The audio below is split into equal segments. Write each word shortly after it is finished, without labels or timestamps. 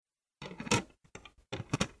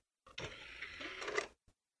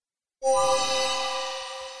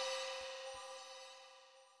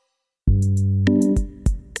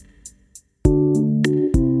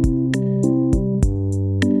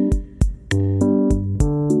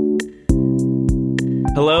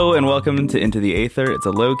Hello and welcome to Into the Aether. It's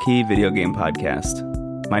a low-key video game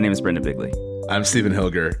podcast. My name is Brendan Bigley. I'm Stephen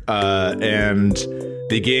Hilger, and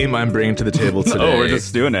the game I'm bringing to the table today... Oh, we're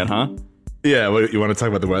just doing it, huh? Yeah, what, you want to talk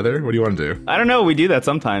about the weather? What do you want to do? I don't know, we do that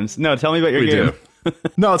sometimes. No, tell me about your game.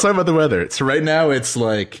 No, let's talk about the weather. So right now it's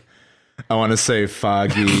like, I want to say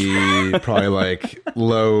foggy, probably like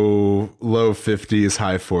low 50s,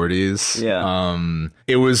 high 40s. Yeah.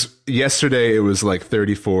 Yesterday it was like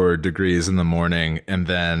 34 degrees in the morning, and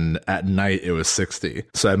then at night it was 60.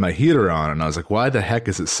 So I had my heater on, and I was like, why the heck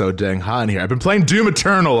is it so dang hot in here? I've been playing Doom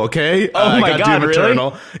Eternal, okay? Oh my God, Doom really?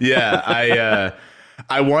 Eternal. Yeah,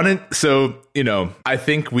 I wanted, so, you know, I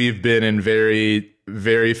think we've been in very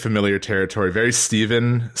familiar territory, very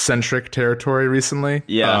Steven-centric territory recently.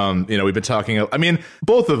 Yeah. We've been talking, I mean,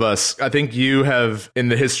 both of us, I think you have, in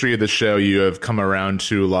the history of the show, you have come around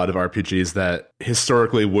to a lot of RPGs that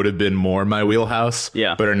historically would have been more my wheelhouse,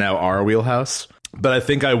 but are now our wheelhouse. But I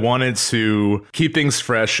think I wanted to keep things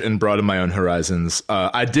fresh and broaden my own horizons.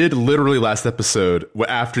 I did literally last episode,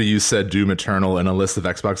 after you said Doom Eternal in a list of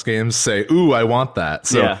Xbox games, say, ooh, I want that.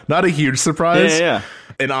 So not a huge surprise. Yeah.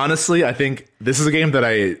 And honestly, I think this is a game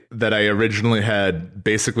that I originally had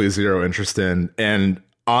basically zero interest in. And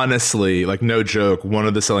honestly, like no joke, one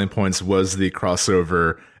of the selling points was the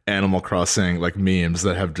crossover Animal Crossing like memes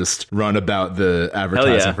that have just run about the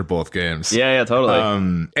advertising for both games. Yeah,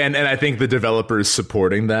 totally. And I think the developers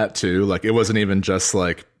supporting that too. Like it wasn't even just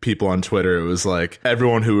like people on Twitter. It was like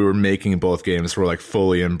everyone who were making both games were like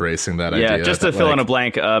fully embracing that idea. Yeah, just to fill in a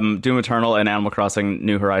blank, Doom Eternal and Animal Crossing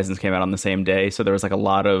New Horizons came out on the same day, so there was like a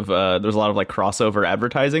lot of like crossover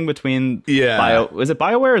advertising betwin is it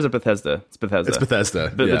BioWare or is it Bethesda? It's Bethesda. It's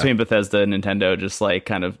Bethesda. Between Bethesda and Nintendo, just like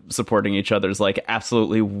kind of supporting each other's like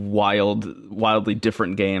absolutely wildly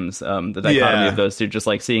different games. The dichotomy of those two, just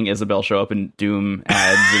like seeing Isabelle show up in Doom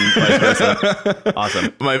ads and vice versa.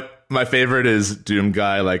 Awesome. My favorite is Doom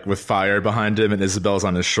Guy, like with fire behind him, and Isabel's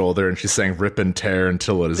on his shoulder, and she's saying "rip and tear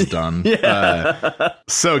until it is done."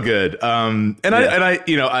 So good. My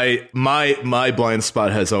blind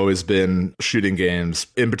spot has always been shooting games,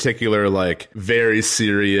 in particular, like very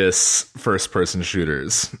serious first-person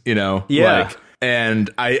shooters. And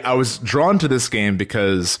I was drawn to this game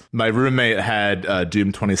because my roommate had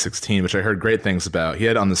Doom 2016, which I heard great things about. He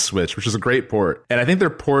had it on the Switch, which is a great port. And I think they're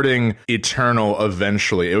porting Eternal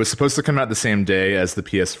eventually. It was supposed to come out the same day as the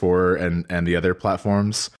PS4 and the other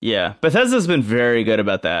platforms. Yeah, Bethesda's been very good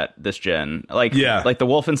about that this gen. Like the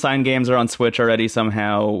Wolfenstein games are on Switch already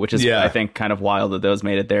somehow, which is, I think, kind of wild that those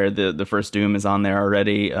made it there. The first Doom is on there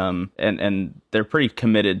already. And they're pretty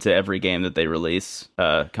committed to every game that they release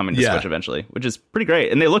coming to Switch eventually, which is pretty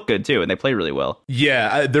great. And they look good too, and they play really well.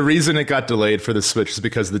 Yeah, the reason it got delayed for the Switch is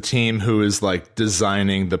because the team who is like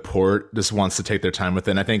designing the port just wants to take their time with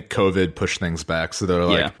it. And I think COVID pushed things back, so they're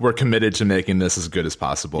like, we're committed to making this as good as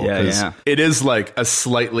possible. It is like a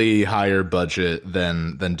slightly higher budget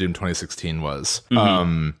than Doom 2016 was.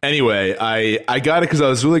 Anyway, I got it because I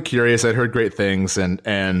was really curious. I'd heard great things,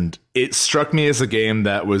 and it struck me as a game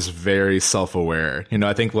that was very self-aware.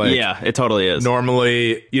 I think like... Yeah, it totally is.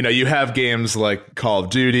 Normally, you have games like Call of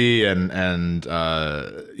Duty and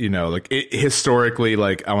historically,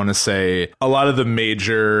 like, I want to say a lot of the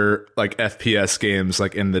major like FPS games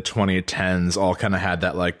like in the 2010s all kind of had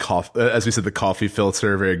that like, as we said, the coffee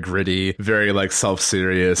filter, very gritty, very like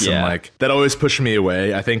self-serious. And like that always pushed me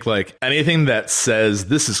away. I think like anything that says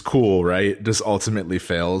this is cool, right, just ultimately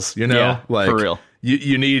fails, Yeah, like for real.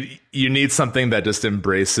 You need something that just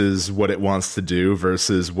embraces what it wants to do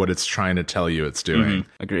versus what it's trying to tell you it's doing.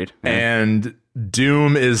 Agreed. And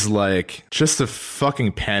Doom is like just a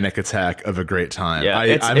fucking panic attack of a great time. Yeah,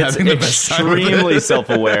 I'm having the best time with it. Extremely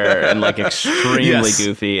self-aware and like extremely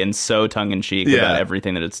goofy and so tongue-in-cheek about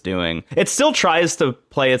everything that it's doing. It still tries to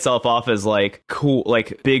play itself off as like cool,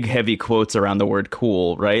 like big heavy quotes around the word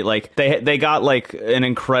cool, right? Like they got like an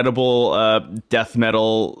incredible death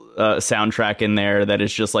metal soundtrack in there that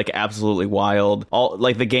is just like absolutely wild. All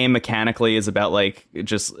like the game mechanically is about like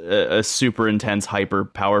just a super intense hyper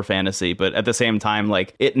power fantasy, but at the same time,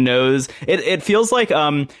 like it knows it feels like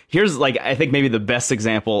here's like I think maybe the best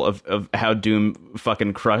example of how Doom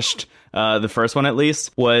fucking crushed the first one, at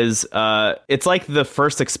least, was it's like the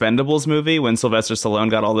first Expendables movie when Sylvester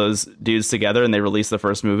Stallone got all those dudes together and they released the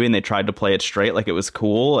first movie and they tried to play it straight like it was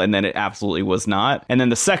cool, and then it absolutely was not. And then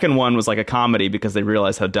the second one was like a comedy because they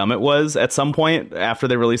realized how dumb it was at some point after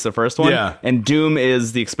they released the first one. Yeah. And Doom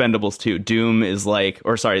is the Expendables 2. Doom is like,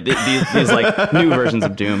 or sorry, these like new versions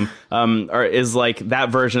of Doom is like that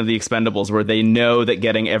version of the Expendables where they know that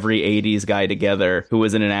getting every 80s guy together who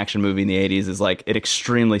was in an action movie in the 80s is like an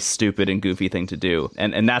extremely stupid stupid and goofy thing to do.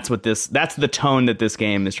 And that's the tone that this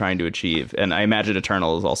game is trying to achieve. And I imagine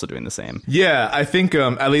Eternal is also doing the same. Yeah, I think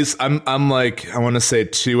at least I'm like, I want to say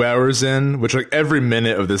 2 hours in, which like every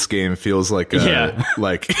minute of this game feels like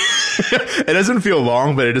like it doesn't feel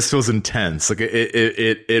long, but it just feels intense. Like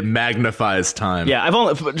it magnifies time.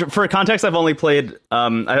 Yeah, for context, I've only played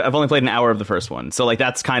an hour of the first one. So like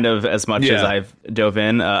that's kind of as much as I've dove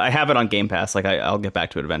in. I have it on Game Pass. Like I'll get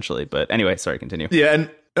back to it eventually. But anyway, sorry, continue. Yeah, and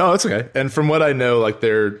oh, that's okay. And from what I know, like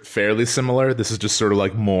they're fairly similar. This is just sort of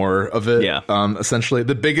like more of it. Yeah. Essentially,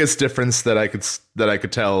 the biggest difference that I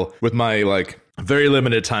could tell with my like very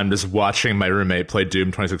limited time just watching my roommate play Doom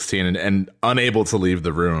 2016 and unable to leave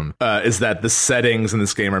the room is that the settings in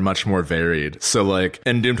this game are much more varied. So like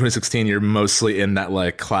in Doom 2016, you're mostly in that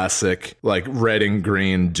like classic like red and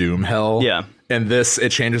green Doom hell. Yeah. And this,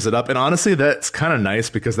 it changes it up. And honestly, that's kind of nice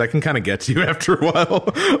because that can kind of get to you after a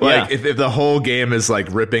while. Like if the whole game is like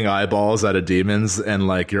ripping eyeballs out of demons and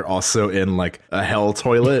like you're also in like a hell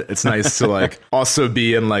toilet, it's nice to like also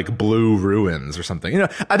be in like blue ruins or something. You know,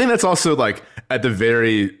 I think that's also like at the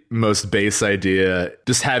very most base idea,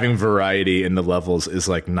 just having variety in the levels is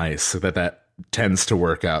like nice. So that tends to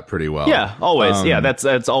work out pretty well. Yeah, always.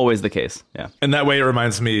 That's always the case. Yeah. And that way it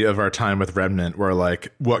reminds me of our time with Remnant where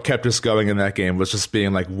like what kept us going in that game was just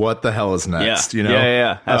being like, what the hell is next? You know?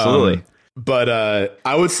 Yeah, absolutely. But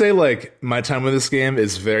I would say like my time with this game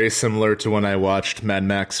is very similar to when I watched Mad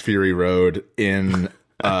Max Fury Road in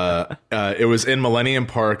it was in Millennium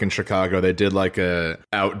Park in Chicago. They did like a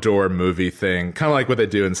outdoor movie thing, kind of like what they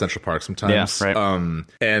do in Central Park sometimes. Yeah, right.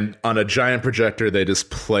 And on a giant projector, they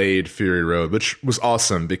just played Fury Road, which was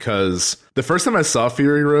awesome because the first time I saw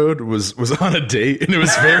Fury Road was on a date, and it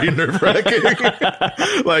was very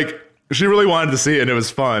nerve-wracking. Like, she really wanted to see it, and it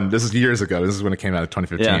was fun. This is years ago. This is when it came out in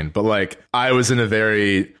 2015. Yeah. But, like, I was in a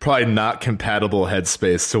very, probably not compatible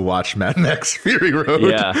headspace to watch Mad Max Fury Road.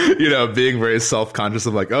 Yeah. You know, being very self-conscious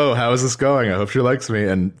of, like, oh, how is this going? I hope she likes me.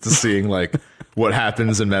 And just seeing, like, what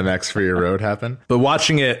happens in Mad Max Fury Road happen. But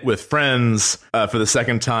watching it with friends for the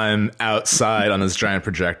second time outside on this giant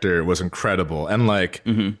projector was incredible. And, like...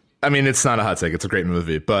 Mm-hmm. I mean, it's not a hot take. It's a great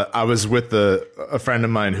movie. But I was with a friend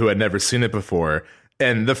of mine who had never seen it before.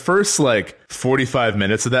 And the first, like, 45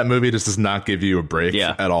 minutes of that movie just does not give you a break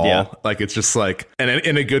at all. Yeah. Like, it's just, like, and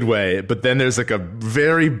in a good way. But then there's, like, a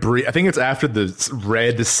very brief... I think it's after the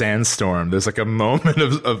red sandstorm. There's, like, a moment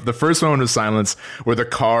of the first moment of silence where the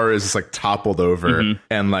car is just, like, toppled over.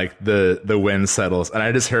 And, like, the wind settles. And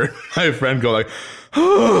I just heard my friend go, like...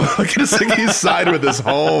 Oh, just like he sighed with his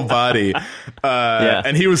whole body.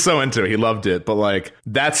 And he was so into it. He loved it. But like,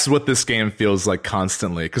 that's what this game feels like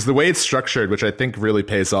constantly. Because the way it's structured, which I think really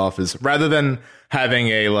pays off, is rather than having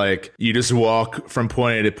a, like, you just walk from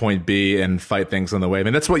point A to point B and fight things on the way. I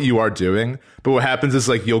mean, that's what you are doing. But what happens is,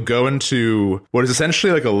 like, you'll go into what is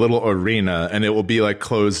essentially like a little arena, and it will be, like,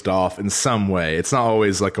 closed off in some way. It's not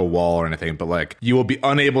always, like, a wall or anything, but, like, you will be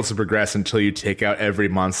unable to progress until you take out every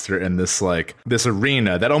monster in this, like, this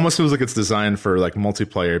arena that almost feels like it's designed for, like,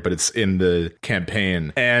 multiplayer, but it's in the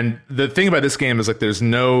campaign. And the thing about this game is, like, there's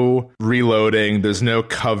no reloading, there's no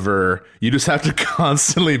cover. You just have to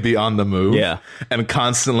constantly be on the move. Yeah. And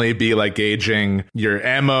constantly be like gauging your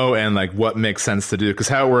ammo and like what makes sense to do. Because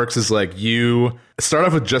how it works is like you start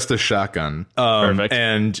off with just a shotgun. Perfect.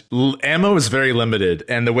 And ammo is very limited.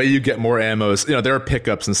 And the way you get more ammo is, you know, there are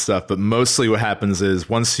pickups and stuff. But mostly what happens is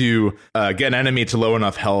once you get an enemy to low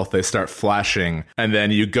enough health, they start flashing. And then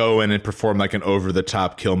you go in and perform like an over the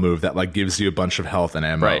top kill move that like gives you a bunch of health and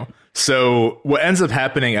ammo. Right. So what ends up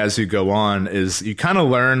happening as you go on is you kind of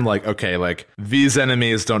learn like, okay, like these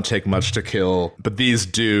enemies don't take much to kill, but these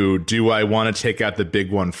do. Do I want to take out the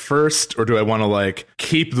big one first, or do I want to like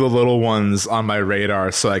keep the little ones on my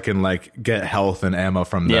radar so I can like get health and ammo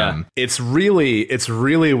from them? Yeah. It's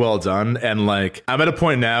really well done. And like, I'm at a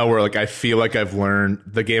point now where like, I feel like I've learned,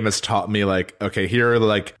 the game has taught me like, okay, here are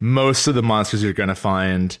like most of the monsters you're going to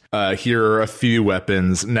find. Here are a few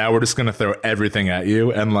weapons. Now we're just going to throw everything at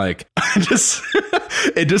you. And like,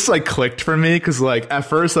 it just like clicked for me because like at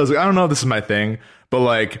first I was like, I don't know if this is my thing, but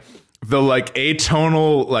like the like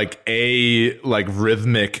atonal like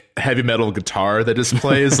rhythmic heavy metal guitar that just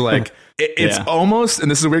plays like it's almost,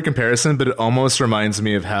 and this is a weird comparison, but it almost reminds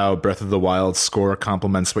me of how Breath of the Wild score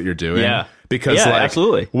complements what you're doing. Yeah. because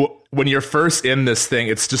absolutely. When you're first in this thing,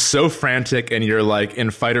 it's just so frantic, and you're like in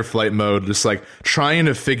fight or flight mode, just like trying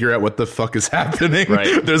to figure out what the fuck is happening.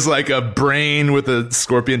 Right. There's like a brain with a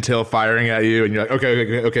scorpion tail firing at you, and you're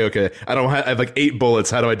like, okay. I have like 8 bullets.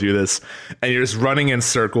 How do I do this? And you're just running in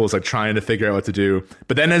circles, like trying to figure out what to do.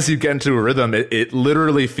 But then as you get into a rhythm, it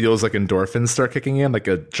literally feels like endorphins start kicking in, like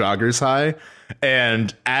a jogger's high.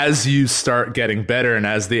 And as you start getting better, and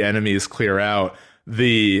as the enemies clear out,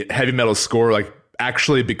 the heavy metal score like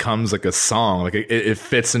actually becomes like a song. Like it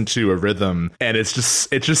fits into a rhythm, and it's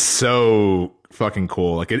just so fucking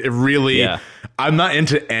cool. Like it really, I'm not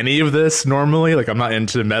into any of this normally. Like I'm not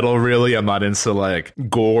into metal really. I'm not into like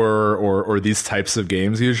gore or these types of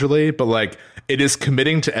games usually, but like it is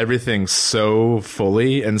committing to everything so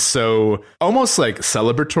fully and so almost like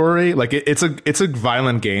celebratory. Like it's a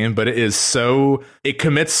violent game, but it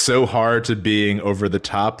commits so hard to being over the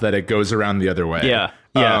top that it goes around the other way. Yeah,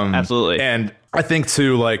 absolutely. And I think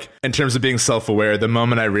too, like in terms of being self-aware, the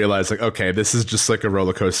moment I realized like, okay, this is just like a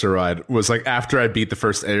roller coaster ride was like after I beat the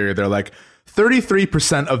first area, they're like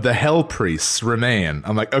 33% of the hell priests remain.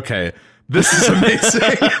 I'm like, okay, this is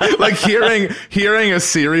amazing. Like hearing a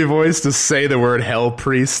Siri voice to say the word hell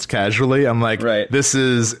priest casually, I'm like,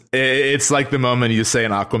 it's like the moment you say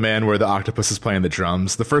in Aquaman where the octopus is playing the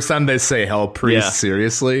drums. The first time they say hell priest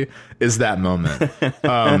seriously is that moment.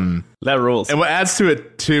 That rules. And what adds to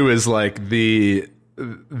it too is like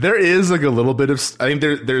there is like a little bit of, I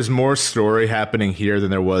think there's more story happening here than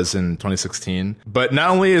there was in 2016. But not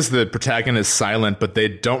only is the protagonist silent, but they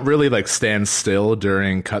don't really like stand still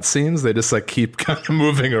during cutscenes. They just like keep kind of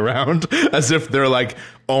moving around as if they're like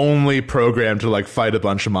only programmed to like fight a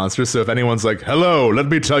bunch of monsters. So if anyone's like, hello, let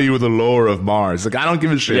me tell you the lore of Mars, like I don't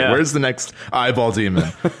give a shit. Where's the next eyeball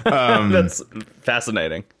demon? That's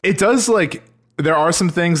fascinating. It does like, there are some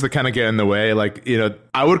things that kind of get in the way. Like, you know,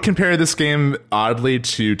 I would compare this game oddly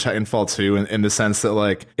to Titanfall 2 in the sense that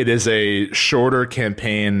like it is a shorter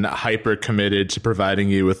campaign, hyper committed to providing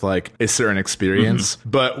you with like a certain experience.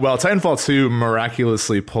 But while Titanfall 2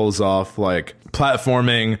 miraculously pulls off like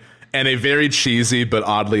platforming and a very cheesy but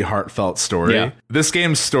oddly heartfelt story. This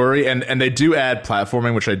game's story, and they do add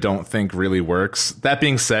platforming, which I don't think really works. That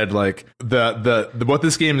being said, like the what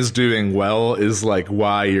this game is doing well is like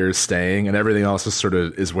why you're staying, and everything else is sort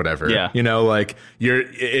of is whatever. You know, like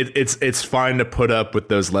it's fine to put up with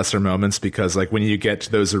those lesser moments because like when you get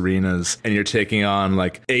to those arenas and you're taking on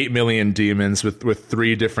like 8 million demons with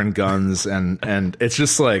 3 different guns and it's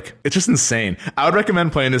just insane. I would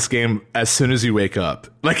recommend playing this game as soon as you wake up.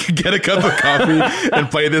 Like get a cup of coffee and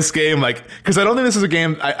play this game, like because I don't think this is a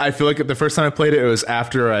game. I feel like the first time I played it was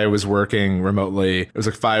after I was working remotely. It was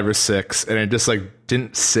like 5 or 6, and it just like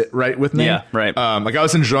didn't sit right with me. Like I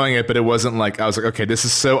was enjoying it, but it wasn't like I was like, okay, this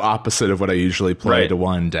is so opposite of what I usually play to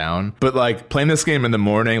wind down. But like playing this game in the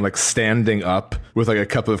morning, like standing up with like a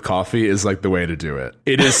cup of coffee is like the way to do it.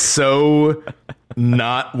 It is so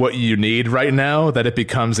not what you need right now that it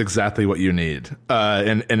becomes exactly what you need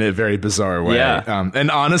in a very bizarre way.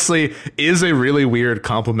 And honestly is a really weird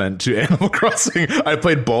compliment to Animal Crossing. I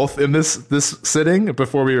played both in this sitting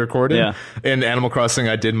before we recorded. In Animal Crossing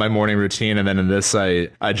I did my morning routine, and then in this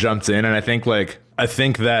I jumped in, and I think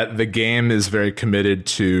that the game is very committed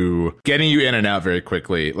to getting you in and out very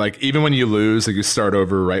quickly. Like even when you lose, like you start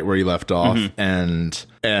over right where you left off, and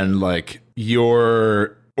like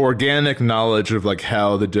your organic knowledge of like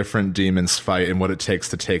how the different demons fight and what it takes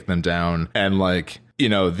to take them down, and like, you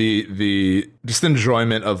know, the just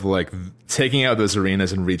enjoyment of like taking out those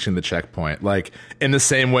arenas and reaching the checkpoint. Like in the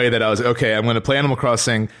same way that I was like, okay, I'm going to play Animal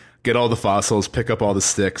Crossing, get all the fossils, pick up all the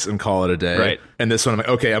sticks, and call it a day. And this one, I'm like,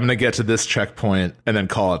 okay, I'm going to get to this checkpoint and then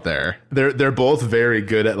call it there. They're both very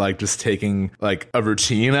good at like just taking like a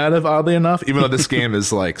routine out of, oddly enough, even though this game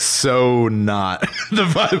is like so not the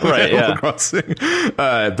vibe of Animal Crossing.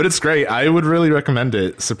 But it's great. I would really recommend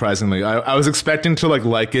it, surprisingly. I was expecting to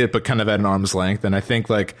like it, but kind of at an arm's length. And I think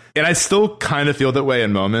like, and I still kind of feel that way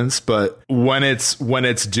in moments, but when it's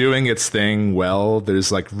doing its thing well,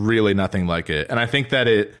 there's like really nothing like it. And I think that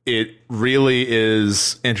it really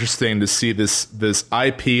is interesting to see this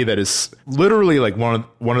IP that is literally like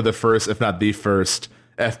one of the first, if not the first,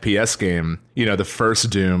 FPS game. You know, the first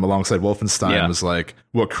Doom alongside Wolfenstein was like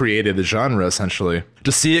what created the genre essentially.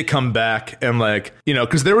 To see it come back and like, you know,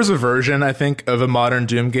 because there was a version I think of a modern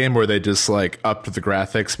Doom game where they just like upped the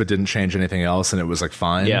graphics but didn't change anything else, and it was like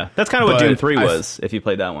fine. That's kind of what Doom 3 was if you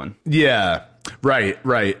played that one.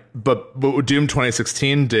 Right. But what Doom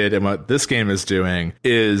 2016 did and what this game is doing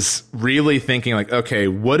is really thinking like, okay,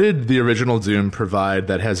 what did the original Doom provide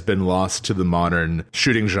that has been lost to the modern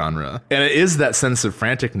shooting genre? And it is that sense of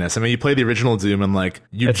franticness. I mean, you play the original Doom and like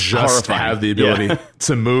it's just horrifying. Have the ability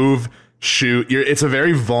to move, shoot. It's a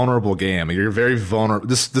very vulnerable game. You're very vulnerable.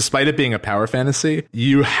 Despite it being a power fantasy,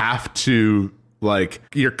 you have to... like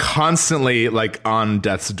you're constantly like on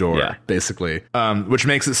death's door, basically, which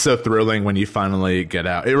makes it so thrilling when you finally get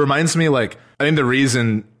out. It reminds me, like, I think the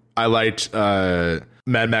reason I liked Mad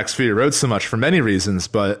Max Fury Road so much for many reasons,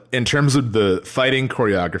 but in terms of the fighting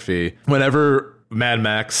choreography, whenever Mad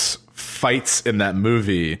Max fights in that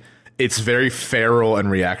movie, it's very feral and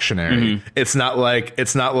reactionary. Mm-hmm. It's not like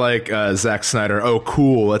Zack Snyder, oh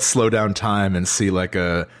cool, let's slow down time and see like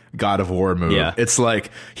a God of War move. Yeah. It's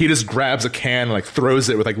like he just grabs a can and like throws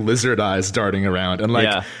it with like lizard eyes darting around, and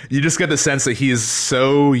like you just get the sense that he's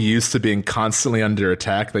so used to being constantly under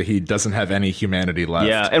attack that he doesn't have any humanity left.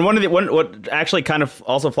 Yeah, and what actually kind of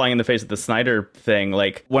also flying in the face of the Snyder thing,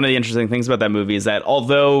 like one of the interesting things about that movie is that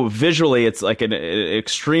although visually it's like an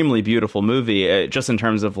extremely beautiful movie, just in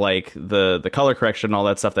terms of like the color correction and all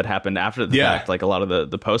that stuff that happened after the fact, like a lot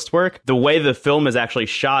of the post work, the way the film is actually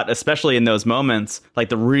shot, especially in those moments, like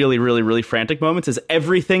the really frantic moments, is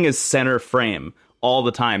everything is center frame all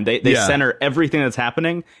the time. They center everything that's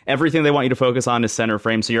happening. Everything they want you to focus on is center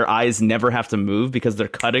frame, so your eyes never have to move because they're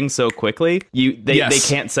cutting so quickly. They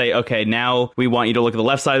can't say, okay, now we want you to look at the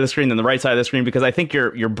left side of the screen, then the right side of the screen, because I think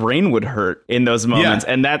your brain would hurt in those moments.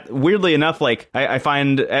 And that, weirdly enough, like I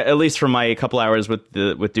find, at least from my couple hours with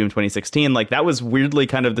Doom 2016, like that was weirdly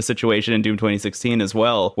kind of the situation in Doom 2016 as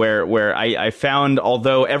well, where I found,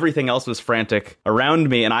 although everything else was frantic around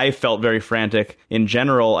me and I felt very frantic in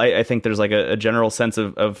general, I think there's like a general sense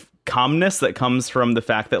of calmness that comes from the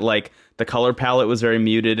fact that like the color palette was very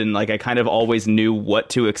muted, and like I kind of always knew what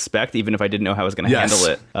to expect, even if I didn't know how I was going to handle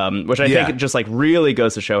it. Which I think it just like really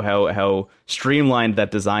goes to show how streamlined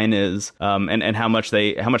that design is, and how much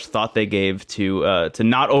thought they gave to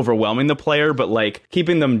not overwhelming the player, but like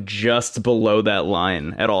keeping them just below that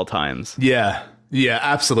line at all times. Yeah,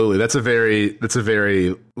 absolutely. That's a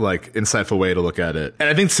very like insightful way to look at it. And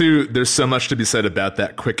I think too, there's so much to be said about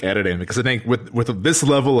that quick editing, because I think with this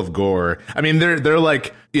level of gore, I mean, they're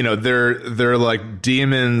like, you know, they're like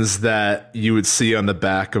demons that you would see on the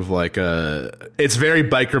back of like it's very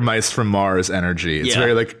Biker Mice from Mars energy. It's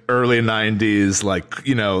very like early 90s, like,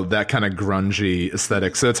 you know, that kind of grungy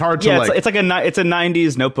aesthetic. So it's hard to it's like a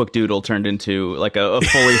 90s Notebook doodle turned into like a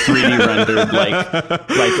fully 3D rendered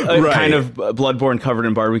like kind of Bloodborne covered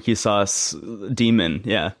in barbecue sauce demon.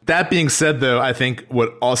 Yeah. That being said, though, I think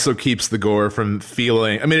what also keeps the gore from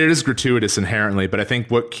feeling, I mean, it is gratuitous inherently, but I think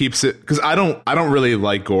what keeps it, because I don't really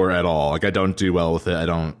like gore at all. Like I don't do well with it.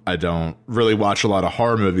 I don't really watch a lot of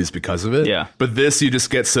horror movies because of it. Yeah. But this, you just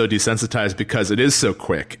get so desensitized because it is so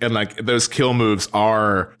quick, and like those kill moves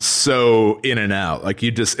are so in and out. Like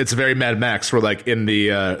it's very Mad Max, where like in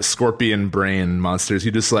the scorpion brain monsters,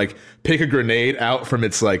 you just like pick a grenade out from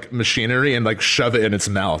its like machinery and like shove it in its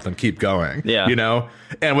mouth and keep going. Yeah. You know?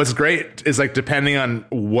 And what's great is like depending on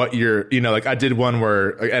what you're, you know, like I did one where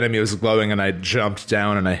an enemy was glowing and I jumped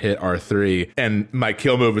down and I hit R3, and my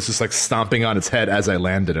kill move was just like stomping on its head as I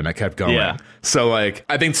landed, and I kept going. Yeah. So like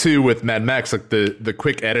I think too with Mad Max, like the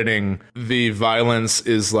quick editing, the violence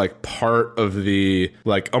is like part of the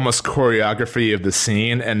like almost choreography of the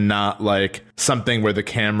scene, and not like something where the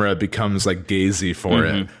camera becomes like gazy for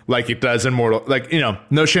it, like it does in Mortal, like, you know,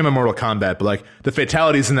 no shame in Mortal Kombat, but like the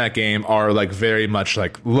fatalities in that game are like very much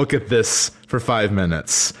like, look at this for 5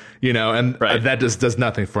 minutes, you know, and that just does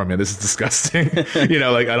nothing for me. This is disgusting. You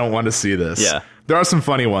know, like I don't want to see this. Yeah. There are some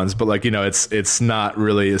funny ones, but like, you know, it's not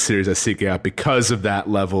really a series I seek out because of that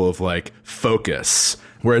level of like focus.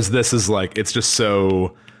 Whereas this is like, it's just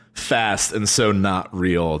so fast and so not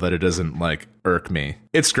real that it doesn't like irk me.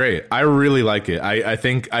 It's great. I really like it. I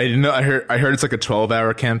think I heard it's like a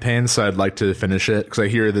 12-hour campaign, so I'd like to finish it because I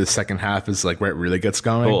hear the second half is like where it really gets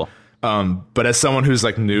going. Cool. But as someone who's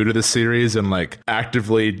like new to the series and like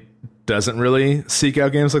actively doesn't really seek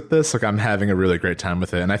out games like this, like I'm having a really great time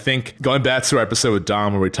with it. And I think going back to our episode with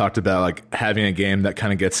Dom where we talked about like having a game that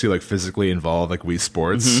kind of gets you like physically involved, like Wii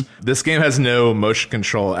Sports, this game has no motion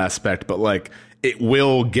control aspect, but like it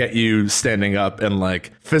will get you standing up and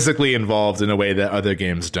like physically involved in a way that other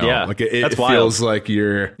games don't. Yeah, like it feels like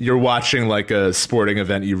you're watching like a sporting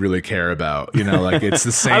event you really care about. You know, like it's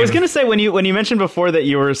the same. I was gonna say when you mentioned before that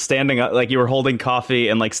you were standing up, like you were holding coffee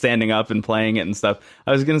and like standing up and playing it and stuff.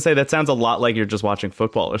 I was gonna say that sounds a lot like you're just watching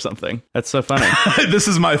football or something. That's so funny. This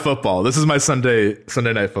is my football. This is my Sunday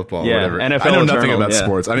night football. Yeah, whatever. NFL I know Eternal, nothing about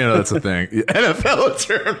sports. I mean, that's a thing. NFL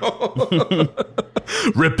Eternal.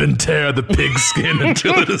 Rip and tear the pigskin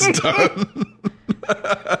until it is done.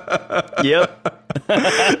 Yep.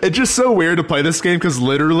 It's just so weird to play this game because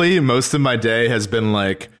literally most of my day has been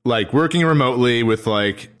like working remotely with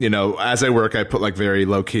like, you know, as I work, I put like very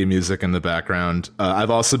low key music in the background.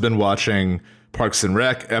 I've also been watching Parks and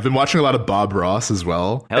Rec. I've been watching a lot of Bob Ross as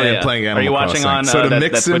well. Hell and yeah. playing Animal Are you watching Crossing. on So to that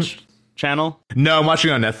mix in, Twitch channel? No, I'm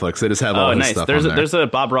watching on Netflix. They just have all his stuff on there. There's a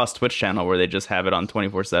Bob Ross Twitch channel where they just have it on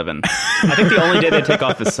 24/7. I think the only day they take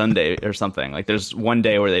off is Sunday or something. Like there's one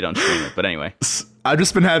day where they don't stream it. But anyway, I've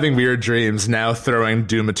just been having weird dreams now, throwing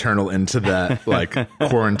Doom Eternal into that like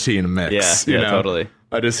quarantine mix. Yeah, you know? Totally.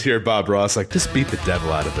 I just hear Bob Ross like, just beat the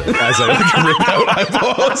devil out of it as I like, rip out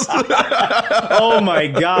eyeballs. Oh my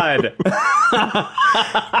god.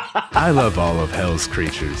 I love all of hell's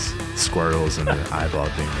creatures, squirrels and the eyeball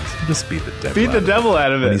demons. Just beat the devil. Beat the devil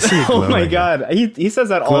out of it. Oh my god. He says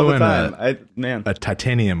that all the time. A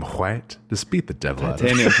titanium white. Just beat the devil out of it.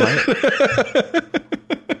 Titanium white.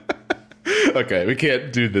 Okay, we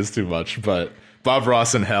can't do this too much, but Bob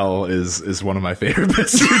Ross in Hell is one of my favorite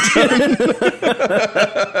bits you've done.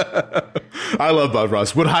 I love Bob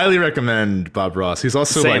Ross. Would highly recommend Bob Ross. He's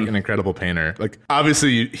also like an incredible painter. Like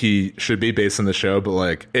obviously he should be based on the show, but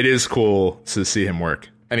like it is cool to see him work.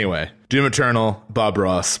 Anyway, Doom Eternal, Bob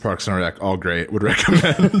Ross, Parks and Rec, all great. Would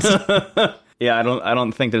recommend. Yeah, I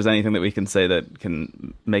don't think there's anything that we can say that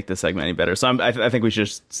can make this segment any better. So I think we should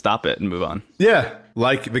just stop it and move on. Yeah,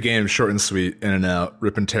 like the game, short and sweet, in and out,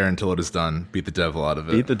 rip and tear until it is done. Beat the devil out of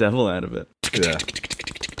it. Beat the devil out of it. Yeah.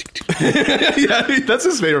 Yeah, that's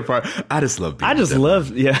his favorite part. I just love.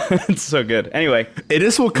 Yeah, it's so good. Anyway, it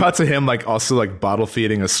just will cut to him like also like bottle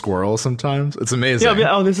feeding a squirrel sometimes. It's amazing.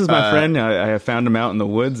 Yeah. Oh, this is my friend. I found him out in the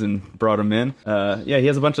woods and brought him in. Yeah, he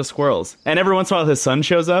has a bunch of squirrels, and every once in a while his son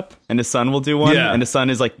shows up, and his son will do one. Yeah. And his son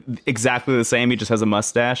is like exactly the same. He just has a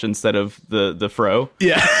mustache instead of the fro.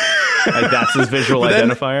 Yeah. Like that's his visual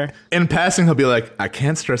identifier. In passing, he'll be like, I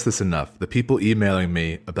can't stress this enough. The people emailing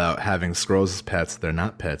me about having squirrels as pets, they're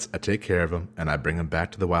not pets. I take care of them, and I bring them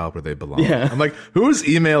back to the wild where they belong. Yeah. I'm like, who is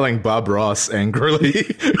emailing Bob Ross angrily?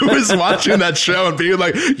 Who is watching that show and being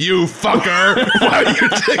like, you fucker, why are you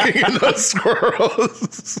taking in those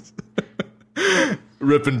squirrels?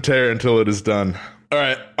 Rip and tear until it is done. All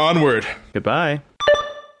right, onward. Goodbye.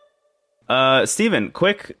 Steven,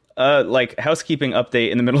 quick like housekeeping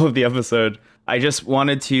update in the middle of the episode. I just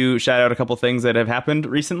wanted to shout out a couple things that have happened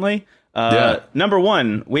recently. Number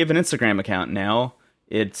one, we have an Instagram account now.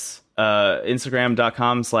 It's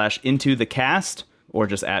Instagram.com/intothecast, or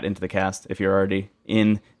just @intothecast if you're already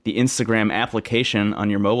in the Instagram application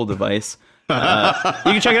on your mobile device. You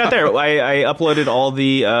can check it out there. I uploaded all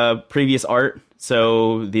the previous art.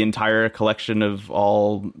 So the entire collection of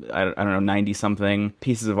all, I don't know, 90 something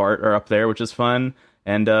pieces of art are up there, which is fun.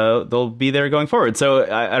 And they'll be there going forward.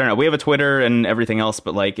 So I don't know. We have a Twitter and everything else,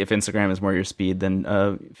 but like if Instagram is more your speed, then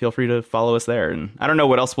feel free to follow us there. And I don't know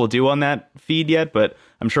what else we'll do on that feed yet, but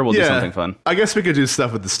I'm sure we'll do something fun. I guess we could do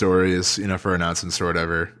stuff with the stories, you know, for announcements or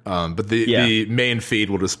whatever. But the main feed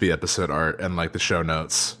will just be episode art and like the show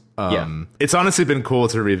notes. It's honestly been cool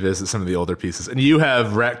to revisit some of the older pieces, and you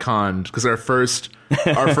have retconned because our first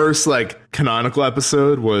like canonical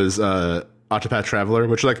episode was Octopath Traveler,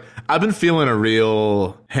 which like I've been feeling a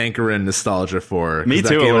real hankering nostalgia for. Me too.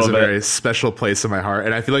 That game was a very special place in my heart,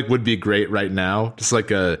 and I feel like would be great right now, just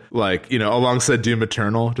like alongside Doom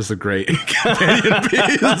Eternal, just a great companion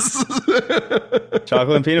piece.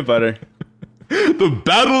 Chocolate and peanut butter. The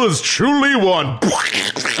battle is truly won.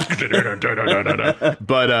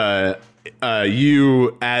 But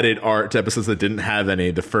you added art to episodes that didn't have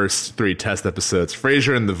any. The first 3 test episodes,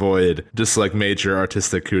 Frasier and the Void, just like major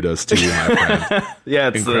artistic kudos to you, my friend. Yeah,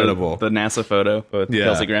 it's incredible. The NASA photo with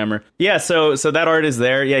Kelsey Grammer. Yeah, so that art is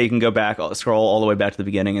there. Yeah, you can go back, scroll all the way back to the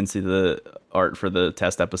beginning and see the art for the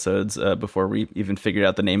test episodes before we even figured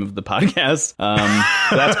out the name of the podcast.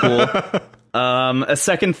 So that's cool. A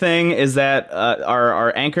second thing is that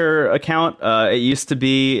our Anchor account, it used to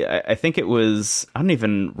be, I think it was, I don't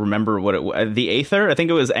even remember what it was, the Aether. I think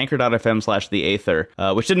it was anchor.fm/the Aether,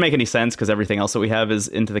 which didn't make any sense because everything else that we have is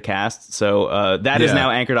Into the Cast. So that is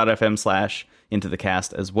now anchor.fm/Into Into the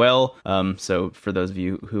Cast as well. So for those of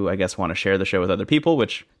you who I guess want to share the show with other people,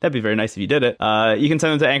 which that'd be very nice if you did it, you can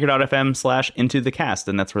send them to anchor.fm/Into the Cast,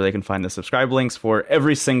 and that's where they can find the subscribe links for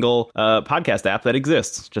every single podcast app that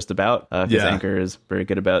exists, just about, because Anchor is very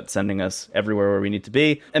good about sending us everywhere where we need to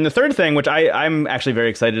be. And the third thing, which I'm actually very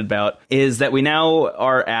excited about, is that we now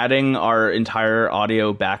are adding our entire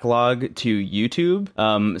audio backlog to YouTube.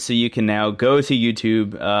 So you can now go to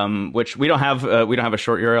YouTube, which we don't have a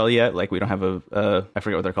short URL yet. Like, we don't have I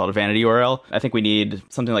forget what they're called, a vanity URL. I think we need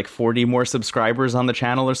something like 40 more subscribers on the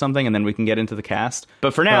channel or something, and then we can get into the cast.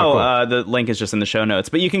 But for now, the link is just in the show notes.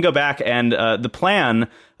 But you can go back, and the plan.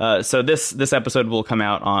 So this episode will come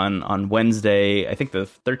out on Wednesday, I think the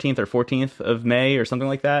 13th or 14th of May or something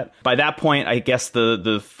like that. By that point, I guess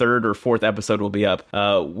the third or fourth episode will be up.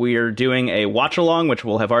 We're doing a watch along, which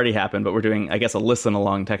will have already happened, but we're doing, I guess, a listen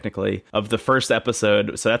along technically of the first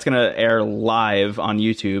episode. So that's going to air live on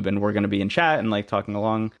YouTube, and we're going to be in chat and like talking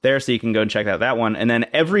along there. So you can go and check out that one. And then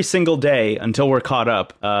every single day until we're caught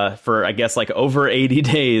up for, I guess, like over 80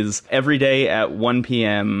 days, every day at 1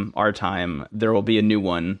 p.m. our time, there will be a new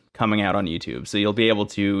one coming out on YouTube. So you'll be able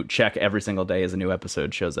to check every single day as a new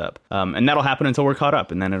episode shows up. And that'll happen until we're caught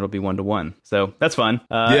up, and then it'll be 1-to-1. So that's fun.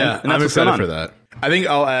 And that's I'm excited for that. I think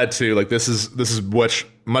I'll add to, like, this is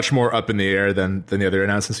much more up in the air than the other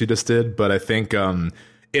announcements you just did. But I think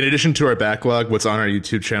in addition to our backlog, what's on our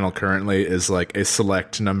YouTube channel currently is like a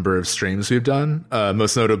select number of streams we've done.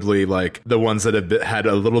 Most notably, like the ones that have had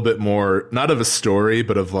a little bit more, not of a story,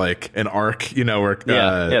 but of like an arc, you know, where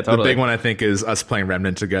totally. The big one I think is us playing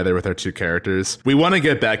Remnant together with our two characters. We want to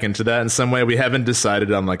get back into that in some way. We haven't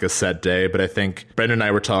decided on like a set day, but I think Brendan and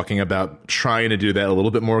I were talking about trying to do that a little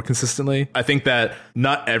bit more consistently. I think that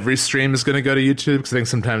not every stream is going to go to YouTube, because I think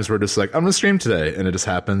sometimes we're just like, I'm going to stream today, and it just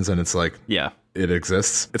happens, and it's like, it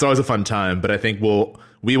exists. It's always a fun time, but I think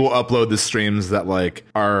we will upload the streams that like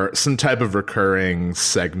are some type of recurring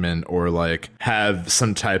segment, or like have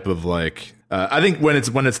some type of like I think when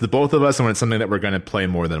it's the both of us, and when it's something that we're going to play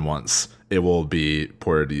more than once, it will be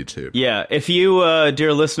ported to YouTube. Yeah. If you,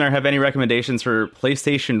 dear listener, have any recommendations for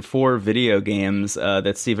PlayStation 4 video games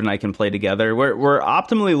that Steve and I can play together, we're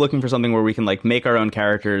optimally looking for something where we can like make our own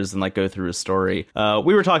characters and like go through a story.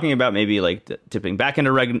 We were talking about maybe like tipping back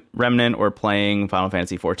into Remnant, or playing Final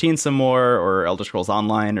Fantasy 14 some more, or Elder Scrolls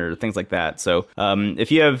Online, or things like that. So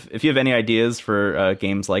if you have any ideas for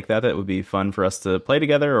games like that would be fun for us to play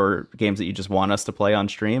together, or games that you just want us to play on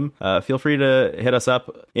stream, feel free to hit us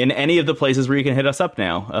up in any of the places where you can hit us up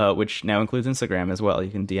now, which now includes Instagram as well.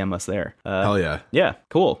 You can DM us there. Hell yeah. Yeah,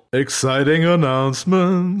 cool. Exciting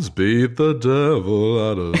announcements, beat the devil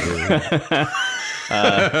out of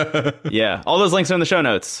it. Yeah, all those links are in the show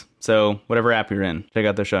notes. So whatever app you're in, check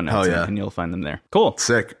out the show notes, and you'll find them there. Cool.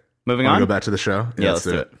 Sick. Moving on. Go back to the show? Yeah, let's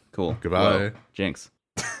do it. Cool. Goodbye. Whoa. Jinx.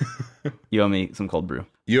 You owe me some cold brew.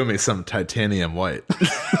 You owe me some titanium white.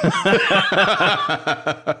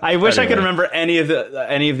 I wish I could remember any of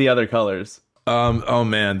the other colors. Oh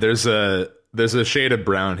man, there's a shade of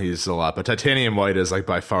brown he uses a lot, but titanium white is like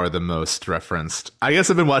by far the most referenced. I guess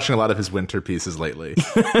I've been watching a lot of his winter pieces lately.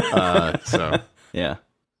 So yeah.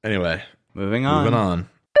 Anyway, moving on.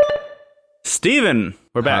 Steven,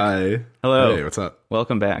 we're back. Hi. Hello. Hey, what's up?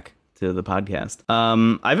 Welcome back to the podcast.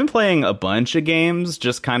 I've been playing a bunch of games,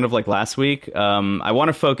 just kind of like last week. I want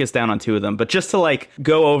to focus down on two of them, but just to like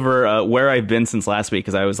go over where I've been since last week,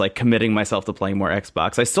 because I was like committing myself to playing more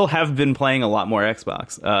Xbox. I still have been playing a lot more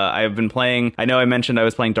Xbox. I've been playing, I know I mentioned I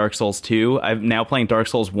was playing Dark Souls 2. I'm now playing Dark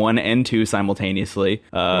Souls 1 and 2 simultaneously,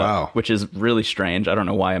 wow. Which is really strange. I don't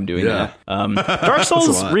know why I'm doing that. Dark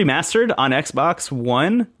Souls Remastered on Xbox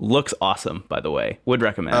One looks awesome, by the way. Would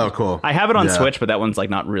recommend. Oh, cool. I have it on Switch, but that one's like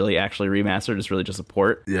not really actually remastered. It's really just a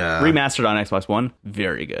port. Yeah. Remastered on Xbox One,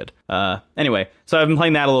 very good. Anyway, so I've been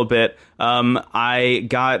playing that a little bit. I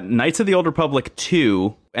got Knights of the Old Republic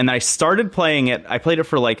 2, and I started playing it. I played it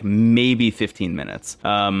for like maybe 15 minutes.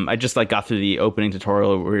 I just like got through the opening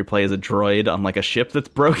tutorial where you play as a droid on like a ship that's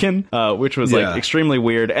broken, which was like extremely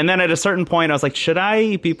weird. And then at a certain point, I was like, should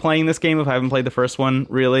I be playing this game if I haven't played the first one,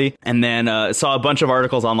 really? And then saw a bunch of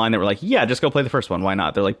articles online that were like, yeah, just go play the first one. Why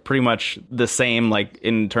not? They're like pretty much the same, like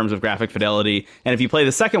in terms of graphic fidelity. And if you play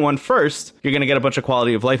the second one first, you're going to get a bunch of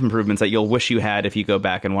quality of life improvements that you'll wish you had if you go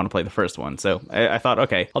back and want to play the first one. So I thought,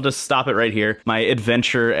 okay, I'll just stop it right here. My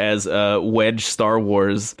adventure as Wedge Star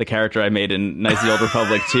Wars, the character I made in Knights of the Old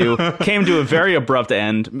Republic 2, came to a very abrupt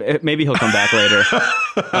end. Maybe he'll come back later.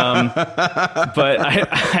 But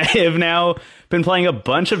I have now been playing a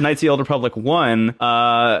bunch of Knights of the Old Republic 1,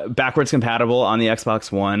 backwards compatible on the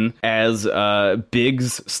Xbox One, as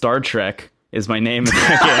Biggs Star Trek is my name in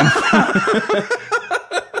that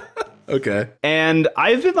game. Okay. And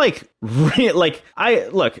I've been like, Knights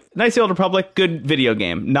of the Old Republic, good video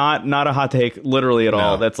game. Not a hot take, literally at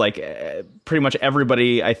all. That's like pretty much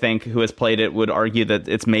everybody I think who has played it would argue that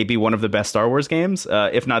it's maybe one of the best Star Wars games,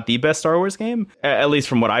 if not the best Star Wars game, at least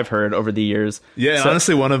from what I've heard over the years. Yeah, and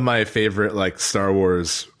honestly, one of my favorite like Star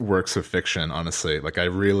Wars works of fiction. Honestly, like I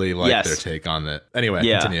really like their take on it. Anyway,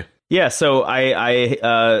 continue. Yeah, so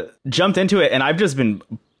I jumped into it, and I've just been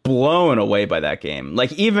blown away by that game.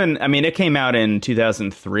 Like, even, I mean, it came out in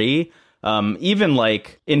 2003. Even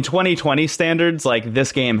like in 2020 standards, like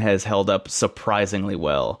this game has held up surprisingly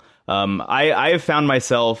well. I have found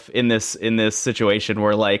myself in this situation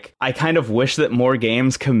where like I kind of wish that more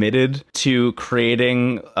games committed to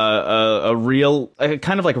creating a real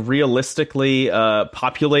kind of like realistically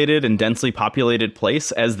populated and densely populated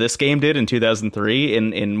place as this game did in 2003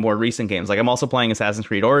 in more recent games. Like I'm also playing Assassin's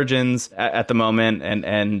Creed Origins at the moment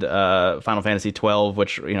and Final Fantasy 12,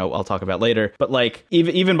 which, you know, I'll talk about later. But like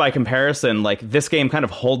even by comparison, like this game kind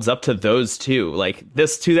of holds up to those two. Like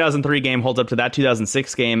this 2003 game holds up to that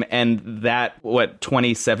 2006 game. And that,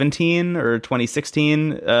 2017 or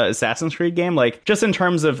 2016 Assassin's Creed game, like just in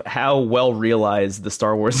terms of how well realized the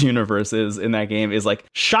Star Wars universe is in that game is like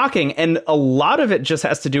shocking. And a lot of it just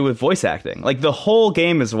has to do with voice acting. Like the whole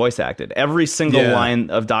game is voice acted. Every single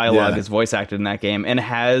line of dialogue is voice acted in that game and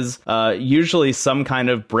has usually some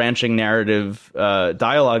kind of branching narrative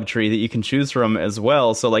dialogue tree that you can choose from as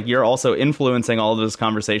well. So like you're also influencing all of those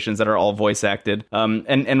conversations that are all voice acted.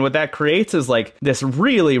 And what that creates is like this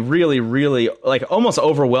really like almost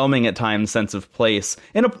overwhelming at times sense of place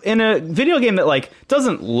in a video game that like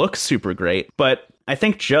doesn't look super great, but I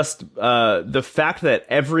think just the fact that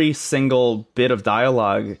every single bit of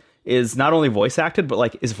dialogue is not only voice acted, but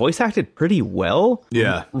like is voice acted pretty well.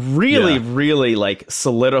 Yeah. Really like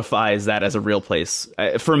solidifies that as a real place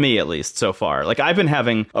for me, at least so far. Like I've been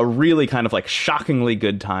having a really kind of like shockingly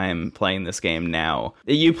good time playing this game now.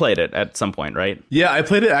 You played it at some point, right? Yeah, I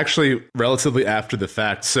played it actually relatively after the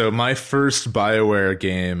fact. So my first BioWare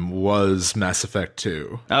game was Mass Effect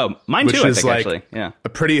 2. Oh, mine too, I think, like actually. Yeah. A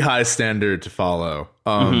pretty high standard to follow.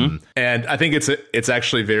 And I think it's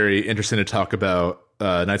actually very interesting to talk about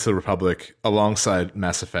Knights of the Republic alongside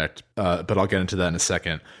Mass Effect, but I'll get into that in a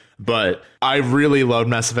second. But I really loved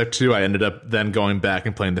Mass Effect 2. I ended up then going back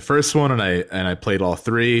and playing the first one, and I played all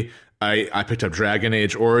three. I picked up Dragon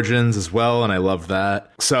Age Origins as well, and I loved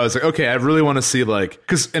that. So I was like, okay, I really want to see, like,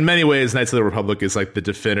 because in many ways, Knights of the Republic is like the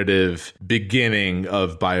definitive beginning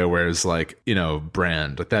of BioWare's, like, you know,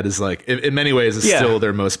 brand. Like that is like, in many ways, it's still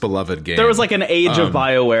their most beloved game. There was like an age of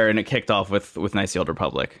BioWare, and it kicked off with Knights of the Old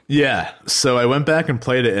Republic. Yeah. So I went back and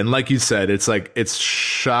played it, and like you said, it's like, it's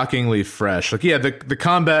shockingly fresh. Like, yeah, the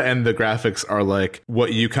combat and the graphics are like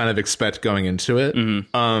what you kind of expect going into it.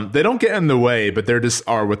 They don't get in the way, but they just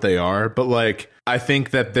are what they are. But like I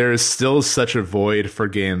think that there's still such a void for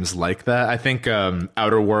games like that. I think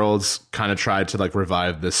Outer Worlds kind of tried to like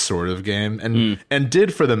revive this sort of game and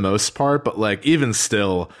did for the most part, but like even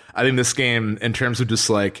still, I think this game in terms of just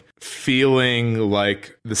like feeling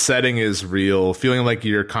like the setting is real, feeling like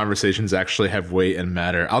your conversations actually have weight and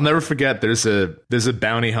matter. I'll never forget there's a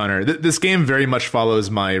bounty hunter. This game very much follows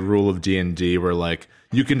my rule of D&D where like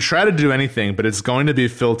you can try to do anything, but it's going to be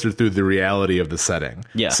filtered through the reality of the setting.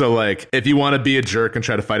 Yeah. So, like, if you want to be a jerk and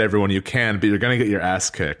try to fight everyone, you can, but you're going to get your ass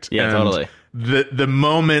kicked. Yeah, and totally. The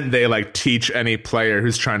moment they, like, teach any player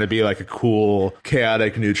who's trying to be, like, a cool,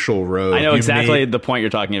 chaotic, neutral rogue. I know exactly the point you're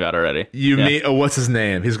talking about already. You meet, what's his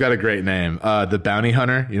name? He's got a great name. The bounty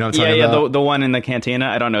hunter. You know what I'm talking about? Yeah, the one in the cantina.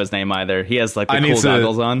 I don't know his name either. He has, like, the cool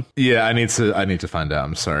goggles on. Yeah, I need to find out.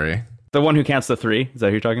 I'm sorry. The one who counts to 3? Is that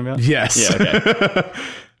who you're talking about? Yes. Yeah, okay.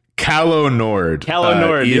 Calo Nord.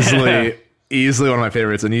 Easily one of my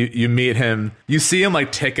favorites. And you meet him, you see him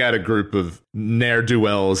like take out a group of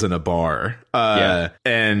ne'er-do-wells in a bar.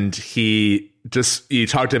 And you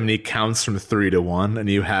talk to him and he counts from 3 to 1 and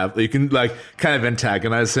you can like kind of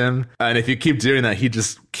antagonize him. And if you keep doing that, he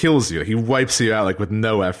just kills you. He wipes you out like with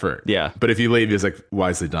no effort. Yeah. But if you leave, he's like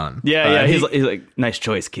wisely done. Yeah. He's like, nice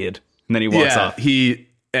choice, kid. And then he walks off. He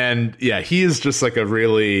is just like a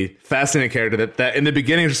really fascinating character that in the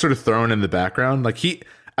beginning is just sort of thrown in the background. Like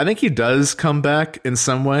I think he does come back in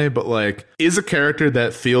some way, but like is a character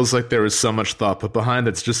that feels like there was so much thought put behind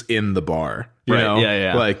that's just in the bar. You know?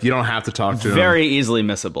 Yeah. Like you don't have to talk to him. Very easily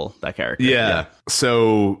missable, that character. Yeah.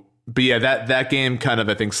 So But yeah, that game kind of,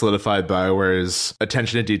 I think, solidified BioWare's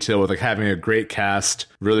attention to detail with like having a great cast,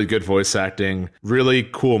 really good voice acting, really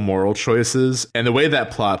cool moral choices, and the way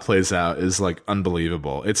that plot plays out is like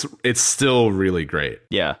unbelievable. It's still really great.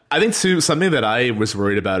 Yeah. I think too, something that I was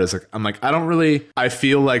worried about is like, I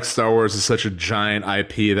feel like Star Wars is such a giant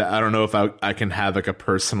IP that I don't know if I can have like a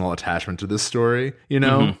personal attachment to this story, you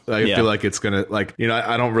know? Like, I feel like it's gonna, like, you know,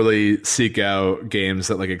 I don't really seek out games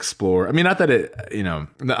that like explore. I mean, not that it, you know,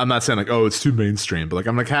 I'm not saying like, oh, it's too mainstream, but like,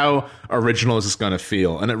 I'm like, how original is this gonna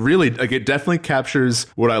feel? And it really, like, it definitely captures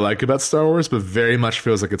what I like about Star Wars, but very much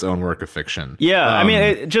feels like its own work of fiction. Yeah, I mean,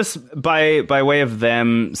 it just by way of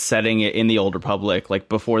them setting it in the Old Republic, like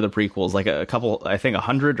before the prequels, like a couple, I think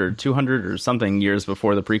 100 or 200 or something years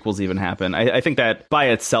before the prequels even happen. I think that by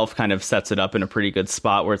itself kind of sets it up in a pretty good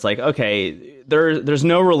spot where it's like, okay, there's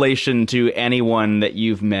no relation to anyone that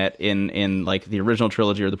you've met in like the original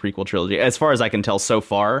trilogy or the prequel trilogy, as far as I can tell so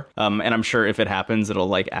far. And I'm sure if it happens, it'll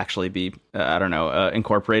like actually be,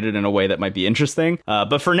 incorporated in a way that might be interesting.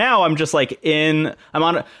 But for now, I'm just like it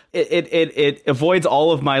avoids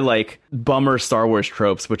all of my like bummer Star Wars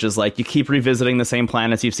tropes, which is like you keep revisiting the same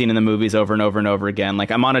planets you've seen in the movies over and over and over again.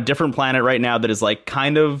 Like I'm on a different planet right now that is like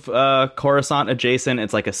kind of Coruscant adjacent.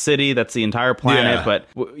 It's like a city that's the entire planet, but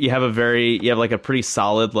you have like a pretty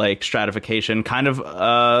solid like stratification, kind of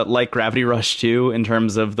like Gravity Rush 2 in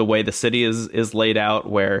terms of the way the city is laid out,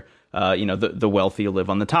 where the wealthy live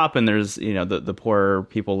on the top, and there's, the poorer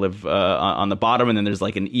people live on the bottom, and then there's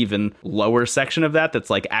like an even lower section of that's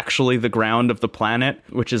like actually the ground of the planet,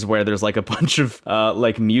 which is where there's like a bunch of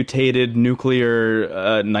like mutated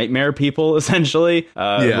nuclear nightmare people essentially who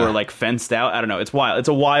are like fenced out. I don't know. It's wild. It's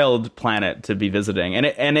a wild planet to be visiting,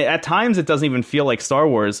 and at times it doesn't even feel like Star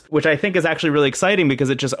Wars, which I think is actually really exciting because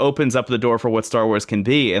it just opens up the door for what Star Wars can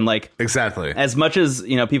be. And like exactly as much as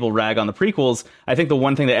people rag on the prequels, I think the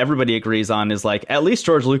one thing that everybody agrees on is like at least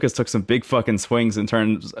George Lucas took some big fucking swings in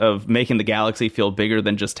terms of making the galaxy feel bigger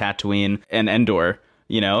than just Tatooine and Endor,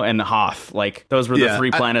 and Hoth. Like those were the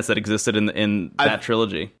three planets that existed in that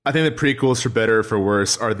trilogy. I think the prequels, for better or for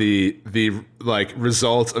worse, are the like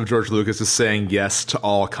result of George Lucas just saying yes to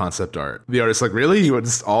all concept art. The artist's like, really? You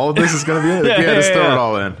want all of this is going to be it? Just throw it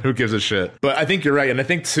all in. Who gives a shit? But I think you're right. And I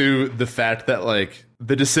think too, the fact that like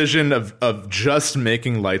the decision of just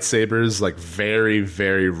making lightsabers like very,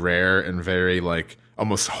 very rare and very like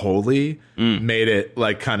almost holy made it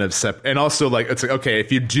like kind of separate. And also like, it's like, okay,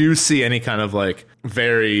 if you do see any kind of like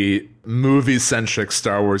very movie-centric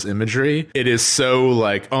Star Wars imagery, it is so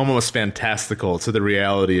like almost fantastical to the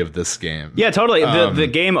reality of this game. Yeah, totally. The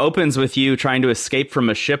game opens with you trying to escape from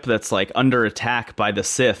a ship that's like under attack by the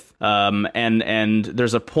Sith. And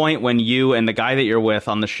there's a point when you and the guy that you're with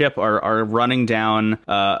on the ship are running down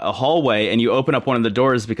a hallway, and you open up one of the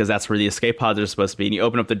doors because that's where the escape pods are supposed to be. And you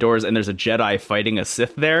open up the doors, and there's a Jedi fighting a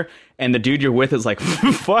Sith there. And the dude you're with is like,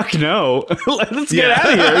 fuck no, let's get out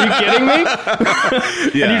of here. Are you kidding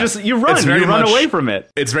me? And you run away from it.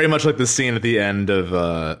 It's very much like the scene at the end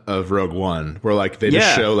of Rogue One, where like they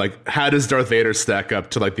just show like, how does Darth Vader stack up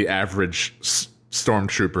to like the average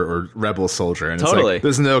stormtrooper or rebel soldier? And it's like,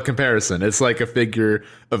 there's no comparison. It's like a figure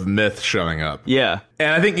of myth showing up. Yeah. And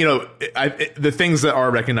I think, the things that are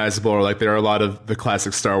recognizable are like, there are a lot of the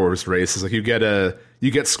classic Star Wars races. Like you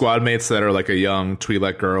get squad mates that are like a young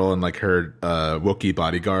Twi'lek girl and like her Wookiee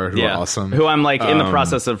bodyguard who are awesome. Who I'm like in the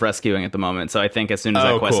process of rescuing at the moment. So I think as soon as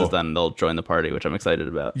that quest is done, they'll join the party, which I'm excited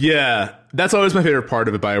about. Yeah. That's always my favorite part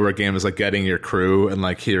of a BioWare game, is like getting your crew and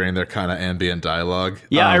like hearing their kind of ambient dialogue.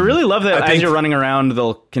 Yeah, I really love that as you're running around,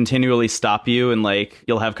 they'll continually stop you and like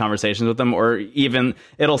you'll have conversations with them, or even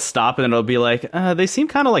it'll stop and it'll be like, they seem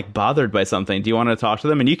kind of like bothered by something. Do you want to talk to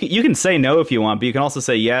them? And you can say no if you want, but you can also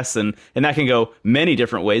say yes, and that can go many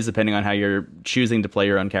different ways depending on how you're choosing to play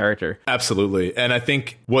your own character. Absolutely. And I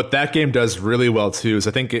think what that game does really well too is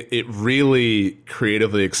I think it really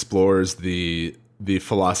creatively explores the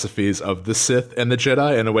philosophies of the Sith and the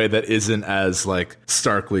Jedi in a way that isn't as like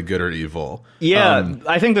starkly good or evil. Yeah,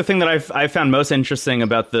 I think the thing that I've found most interesting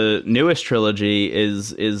about the newest trilogy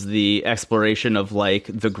is the exploration of like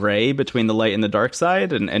the gray between the light and the dark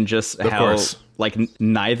side, and just how like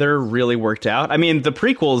neither really worked out. I mean, the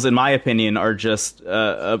prequels, in my opinion, are just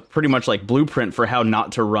a pretty much like blueprint for how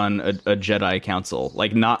not to run a Jedi council.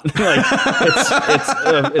 Like not like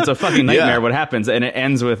it's a fucking nightmare what happens, and it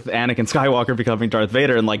ends with Anakin Skywalker becoming Darth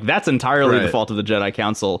Vader, and like that's entirely the fault of the Jedi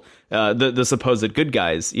Council, the supposed good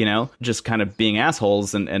guys, just kind of being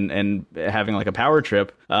assholes and having like a power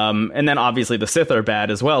trip. And then obviously the Sith are bad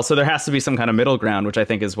as well. So there has to be some kind of middle ground, which I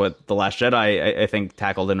think is what The Last Jedi, I think,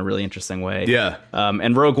 tackled in a really interesting way. Yeah.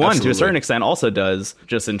 And Rogue One, to a certain extent, also does,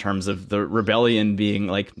 just in terms of the rebellion being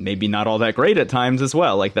like maybe not all that great at times as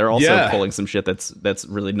well. Like they're also pulling some shit that's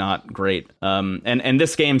really not great. And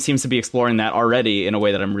this game seems to be exploring that already in a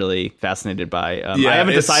way that I'm really fascinated by. I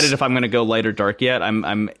haven't decided if I'm going to go light or dark yet.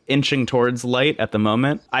 I'm inching towards light at the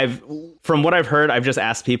moment. From what I've heard, I've just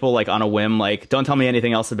asked people like on a whim, like, don't tell me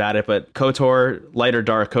anything else about it, but KOTOR, light or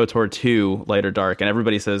dark, KOTOR 2, light or dark. And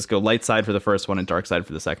everybody says go light side for the first one and dark side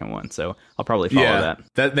for the second one. So I'll probably follow that.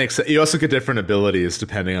 That makes sense. You also get different abilities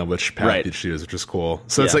depending on which path you choose, which is cool.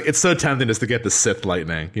 So it's like, it's so tempting just to get the Sith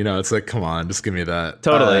lightning. You know, it's like, come on, just give me that.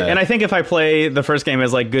 Totally. And I think if I play the first game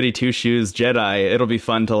as like goody two shoes Jedi, it'll be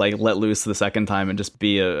fun to like let loose the second time and just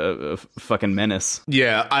be a fucking menace.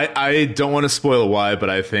 Yeah, I don't want to spoil why,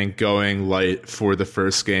 but I think going light for the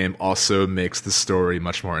first game also makes the story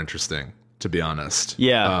much more interesting, to be honest.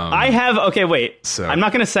 Yeah. I'm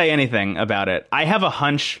not going to say anything about it. I have a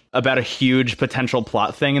hunch about a huge potential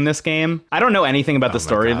plot thing in this game. I don't know anything about the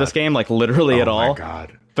story of this game, like literally at all. Oh my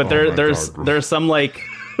God. But there's some like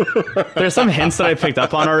there's some hints that I picked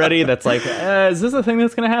up on already that's like, is this a thing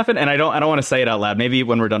that's going to happen? And I don't want to say it out loud. Maybe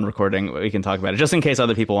when we're done recording, we can talk about it, just in case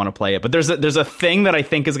other people want to play it. But there's a thing that I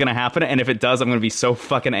think is going to happen, and if it does, I'm going to be so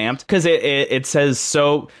fucking amped, because it says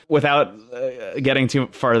so, without getting too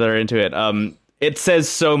farther into it, it says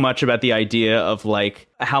so much about the idea of like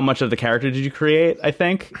how much of the character did you create, I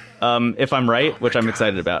think, if I'm right, which I'm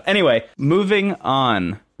excited about. Anyway, moving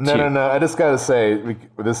on. No. I just gotta say,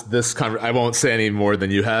 I won't say any more than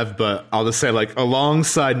you have, but I'll just say, like,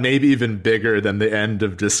 alongside, maybe even bigger than the end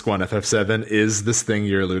of Disc 1 FF7 is this thing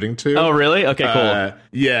you're alluding to. Oh, really? Okay, cool.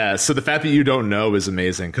 Yeah, so the fact that you don't know is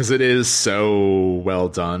amazing, because it is so well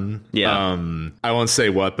done. Yeah. I won't say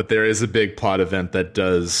what, but there is a big plot event that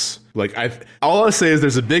does... Like, all I'll say is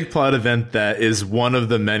there's a big plot event that is one of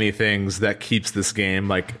the many things that keeps this game,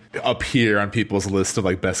 like, up here on people's list of,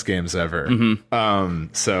 like, best games ever.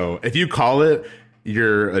 Mm-hmm. So if you call it,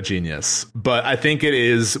 you're a genius. But I think it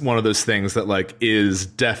is one of those things that, like, is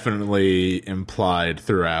definitely implied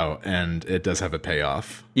throughout, and it does have a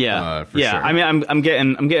payoff. Yeah. For sure. I mean, I'm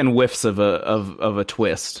getting whiffs of a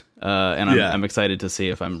twist. And I'm excited to see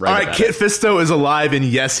if I'm right. All right, Kit Fisto is alive, and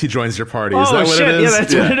yes, he joins your party. Is that what shit. it is? Yeah,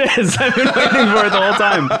 that's what it is. I've been waiting for it the whole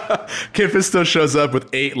time. Kit Fisto shows up with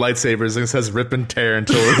 8 lightsabers and says "rip and tear"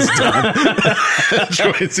 until it's done.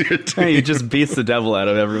 Joins your team. He just beats the devil out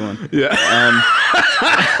of everyone. Yeah.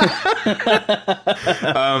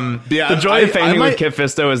 The Joy of Painting with Kit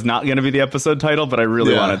Fisto is not going to be the episode title, but I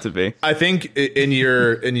really want it to be. I think in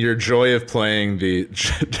your joy of playing the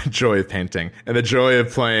joy of painting and the joy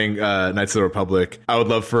of playing Knights of the Republic, I would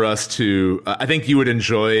love for us to I think you would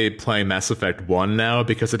enjoy playing Mass Effect 1 now,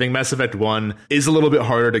 because I think Mass Effect 1 is a little bit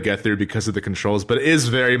harder to get through because of the controls, but it is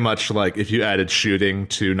very much like if you added shooting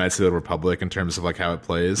to Knights of the Republic in terms of like how it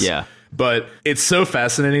plays. Yeah. But it's so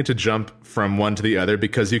fascinating to jump from one to the other,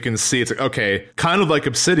 because you can see it's like, okay, kind of like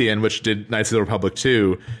Obsidian, which did Knights of the Republic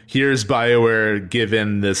 2. Here's BioWare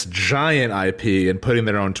given this giant IP and putting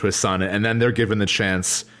their own twists on it, and then they're given the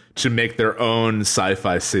chance to make their own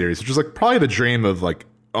sci-fi series, which is like probably the dream of like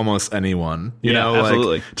almost anyone, you know,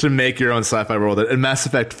 absolutely. Like to make your own sci-fi world. And Mass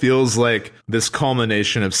Effect feels like this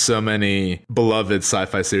culmination of so many beloved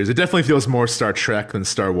sci-fi series. It definitely feels more Star Trek than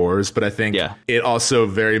Star Wars, but I think it also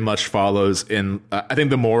very much follows in, I think,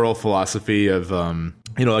 the moral philosophy of,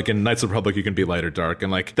 you know, like in Knights of the Republic, you can be light or dark,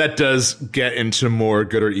 and like that does get into more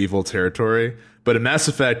good or evil territory. But in Mass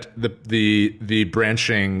Effect, the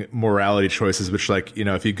branching morality choices, which, like, you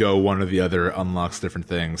know, if you go one or the other unlocks different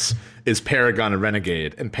things, is Paragon and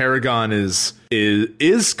Renegade. And Paragon is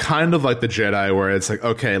kind of like the Jedi, where it's like,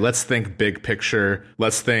 okay, let's think big picture.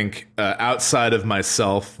 Let's think outside of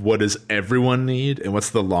myself. What does everyone need, and what's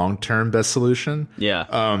the long-term best solution?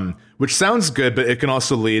 Yeah. Which sounds good, but it can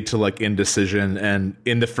also lead to like indecision. And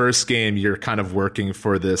in the first game, you're kind of working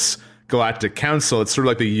for this Galactic Council. It's sort of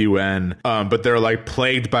like the UN, but they're like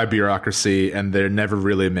plagued by bureaucracy, and they never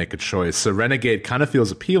really make a choice. So Renegade kind of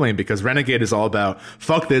feels appealing, because Renegade is all about,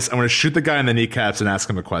 fuck this, I'm going to shoot the guy in the kneecaps and ask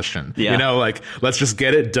him a question. Yeah. You know, like, let's just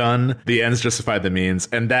get it done. The ends justify the means.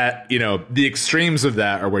 And that, you know, the extremes of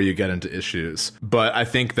that are where you get into issues. But I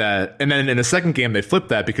think that, and then in the second game, they flip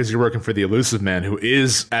that, because you're working for the Elusive Man, who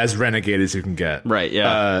is as renegade as you can get. Right,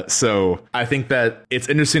 yeah. So I think that it's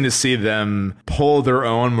interesting to see them pull their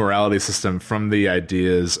own morality system from the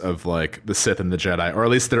ideas of like the Sith and the Jedi, or at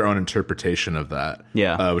least their own interpretation of that.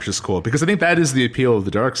 Yeah. Which is cool, because I think that is the appeal of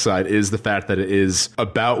the dark side, is the fact that it is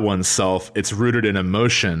about oneself. It's rooted in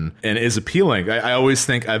emotion and is appealing. I always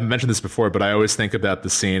think, I've mentioned this before, but I always think about the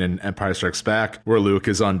scene in Empire Strikes Back where Luke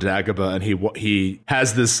is on Dagobah and he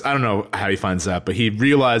has this, I don't know how he finds out, but he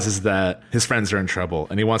realizes that his friends are in trouble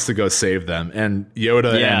and he wants to go save them. And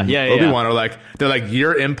Yoda and Obi-Wan are like, they're like,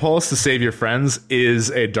 your impulse to save your friends is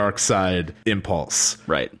a dark side impulse.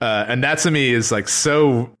 Right. And that to me is like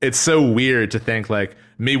it's so weird to think like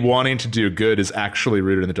me wanting to do good is actually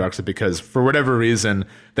rooted in the dark side, because for whatever reason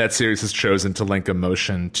that series has chosen to link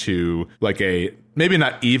emotion to like a maybe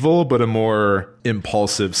not evil, but a more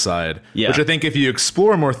impulsive side. Yeah. Which I think if you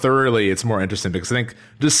explore more thoroughly, it's more interesting, because I think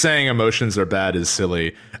just saying emotions are bad is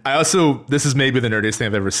silly. I also, this is maybe the nerdiest thing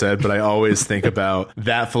I've ever said, but I always think about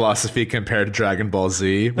that philosophy compared to Dragon Ball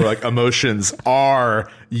Z, where like emotions are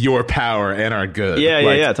your power and are good.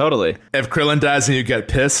 Yeah, totally. If Krillin dies and you get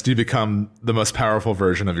pissed, you become the most powerful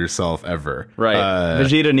version of yourself ever. Right.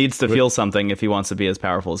 Vegeta needs to feel something if he wants to be as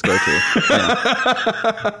powerful as Goku.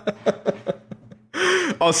 Yeah.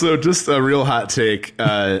 Also, just a real hot take.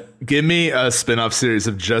 Give me a spin-off series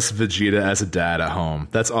of just Vegeta as a dad at home.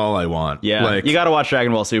 That's all I want. Yeah, like, you got to watch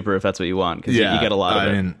Dragon Ball Super if that's what you want, because you get a lot of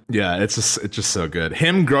it. I mean, yeah, it's just so good.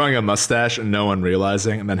 Him growing a mustache and no one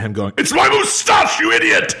realizing, and then him going, "It's my mustache, you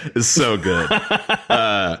idiot!" is so good.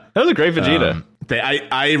 That was a great Vegeta.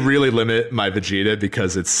 I really limit my Vegeta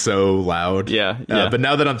because it's so loud. Yeah. But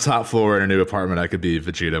now that I'm top floor in a new apartment, I could be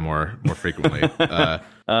Vegeta more frequently.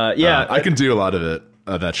 I can do a lot of it.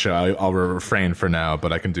 That show. I'll refrain for now,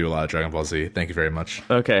 but I can do a lot of Dragon Ball Z. Thank you very much.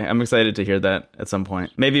 Okay, I'm excited to hear that at some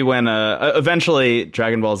point. Maybe when eventually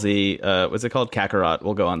Dragon Ball Z, what's it called, Kakarot,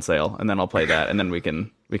 will go on sale, and then I'll play that, and then we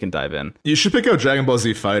can dive in. You should pick out Dragon Ball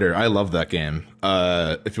Z Fighter. I love that game.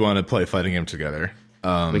 If you want to play a fighting game together,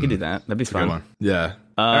 we could do that. That'd be fun. Good one. Yeah.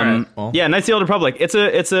 All right. Well. Yeah, Knights of the Old Republic. It's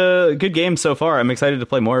a good game so far. I'm excited to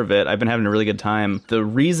play more of it. I've been having a really good time. The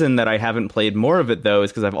reason that I haven't played more of it, though,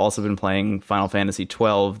 is because I've also been playing Final Fantasy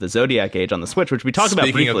XII, the Zodiac Age on the Switch, which we talked about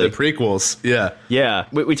briefly. Speaking of the prequels, yeah. Yeah,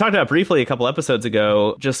 we talked about briefly a couple episodes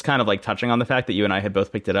ago, just kind of like touching on the fact that you and I had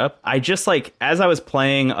both picked it up. I just like, as I was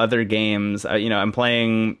playing other games, I'm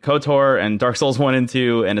playing KOTOR and Dark Souls 1 and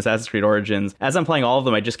 2 and Assassin's Creed Origins. As I'm playing all of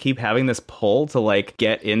them, I just keep having this pull to like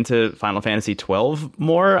get into Final Fantasy XII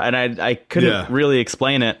more, and I couldn't really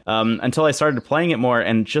explain it until I started playing it more,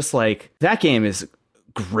 and just like, that game is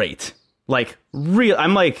great. Like,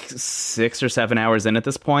 I'm like 6 or 7 hours in at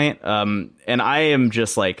this point, and I am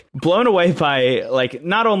just like blown away by like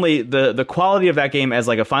not only the quality of that game as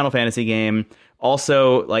like a Final Fantasy game,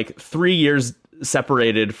 also like 3 years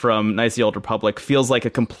separated from Knights of the Old Republic feels like a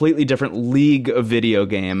completely different league of video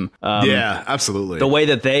game. Yeah, absolutely. The way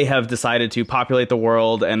that they have decided to populate the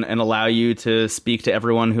world and allow you to speak to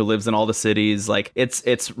everyone who lives in all the cities, like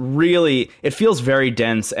it's really, it feels very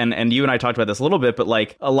dense. And you and I talked about this a little bit, but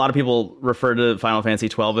like a lot of people refer to Final Fantasy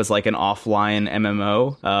 12 as like an offline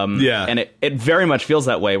MMO. And it very much feels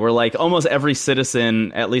that way, where like almost every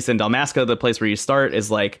citizen, at least in Dalmasca, the place where you start, is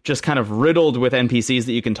like just kind of riddled with NPCs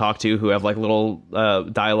that you can talk to who have like little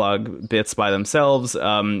dialogue bits by themselves,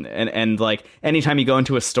 and like anytime you go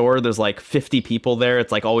into a store, there's like 50 people there.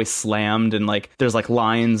 It's like always slammed, and like there's like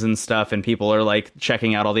lines and stuff, and people are like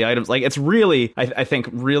checking out all the items. Like it's really, I think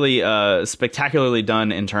really spectacularly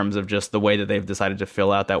done in terms of just the way that they've decided to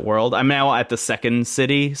fill out that world. I'm now at the second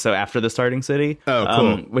city, so after the starting city. Oh,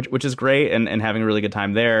 cool. Which is great, and having a really good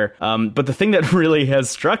time there. But the thing that really has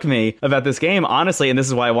struck me about this game, honestly, and this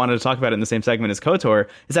is why I wanted to talk about it in the same segment as KOTOR,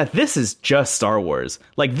 is that this is just Star Wars.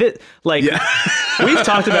 Like this, like we've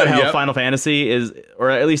talked about how Final Fantasy is,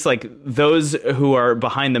 or at least like those who are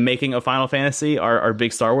behind the making of Final Fantasy are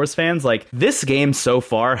big Star Wars fans. Like this game so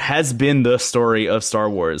far has been the story of Star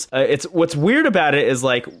Wars. It's what's weird about it is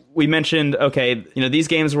like we mentioned, okay, these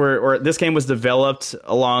games were, or this game was developed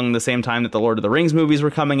along the same time that the Lord of the Rings movies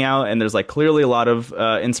were coming out, and there's like clearly a lot of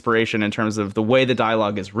inspiration in terms of the way the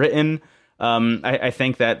dialogue is written. I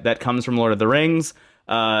think that comes from Lord of the Rings.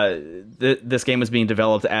 This game was being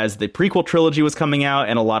developed as the prequel trilogy was coming out,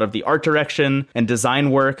 and a lot of the art direction and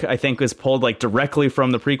design work, I think, is pulled like directly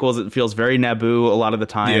from the prequels. It feels very Naboo a lot of the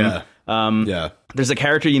time. There's a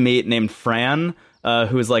character you meet named Fran,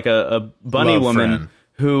 who is like a bunny woman. Fran.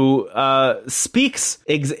 Who speaks,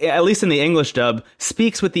 at least in the English dub,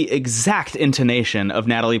 speaks with the exact intonation of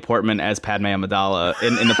Natalie Portman as Padme Amidala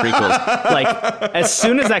in the prequels. Like, as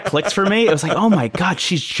soon as that clicked for me, it was like, oh my God,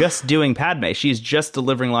 she's just doing Padme. She's just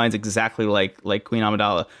delivering lines exactly like Queen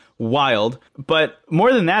Amidala. wild. But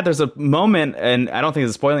more than that, there's a moment, and I don't think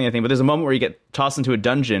this is spoiling anything, but there's a moment where you get tossed into a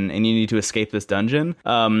dungeon and you need to escape this dungeon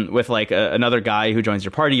with like another guy who joins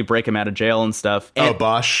your party. You break him out of jail and stuff. And,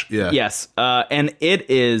 Bosch. Yeah. Yes. And it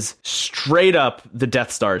is straight up the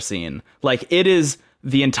Death Star scene. Like, it is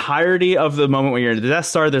the entirety of the moment when you're in the Death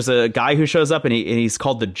Star. There's a guy who shows up and he's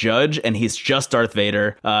called the Judge, and he's just Darth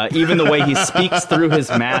Vader. Even the way he speaks through his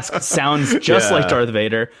mask sounds just like Darth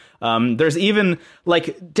Vader. There's even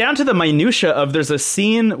like down to the minutia of there's a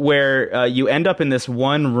scene where you end up in this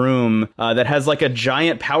one room that has like a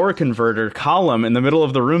giant power converter column in the middle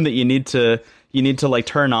of the room that you need to like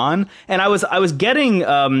turn on. And I was getting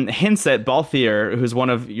hints that Balthier, who's one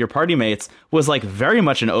of your party mates, was like very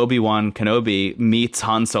much an Obi-Wan Kenobi meets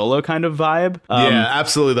Han Solo kind of vibe. Yeah,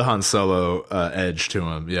 absolutely the Han Solo edge to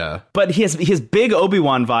him. Yeah. But he has big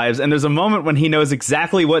Obi-Wan vibes. And there's a moment when he knows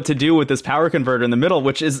exactly what to do with this power converter in the middle,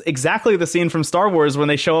 which is exactly the scene from Star Wars when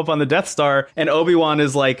they show up on the Death Star and Obi-Wan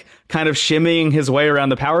is like kind of shimmying his way around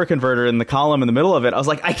the power converter in the column in the middle of it. I was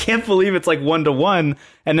like, I can't believe it's like 1-to-1.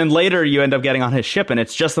 And then later you end up getting on his ship and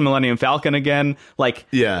it's just the Millennium Falcon again. Like,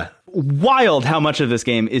 yeah. Wild how much of this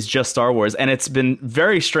game is just Star Wars, and it's been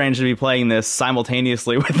very strange to be playing this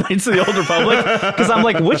simultaneously with Knights of the Old Republic, because I'm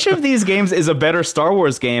like, which of these games is a better Star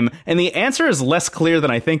Wars game? And the answer is less clear than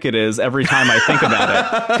I think it is every time I think about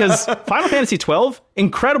it, because Final Fantasy XII,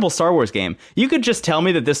 incredible Star Wars game. You could just tell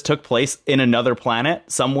me that this took place in another planet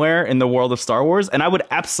somewhere in the world of Star Wars, and I would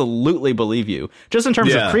absolutely believe you, just in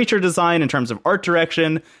terms of creature design, in terms of art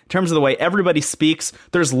direction, in terms of the way everybody speaks.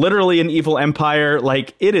 There's literally an evil empire.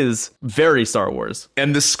 Like, it is very Star Wars.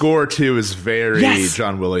 And the score too is very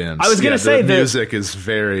John Williams. I was gonna say the music is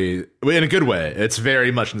very, in a good way, it's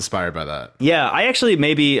very much inspired by that. Yeah, I actually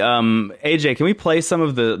maybe AJ, can we play some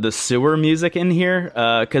of the sewer music in here?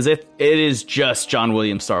 Because it is just John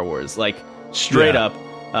Williams Star Wars, like straight up.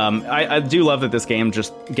 I do love that this game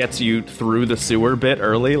just gets you through the sewer bit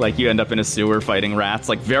early. Like, you end up in a sewer fighting rats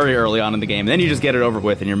like very early on in the game, and then you just get it over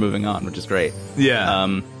with and you're moving on, which is great.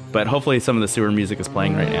 Yeah. But hopefully some of the sewer music is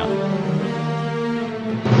playing right now.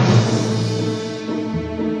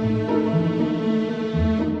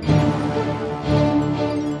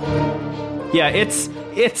 Yeah, it's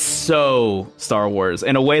so Star Wars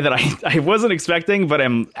in a way that I wasn't expecting, but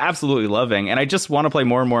I'm absolutely loving. And I just want to play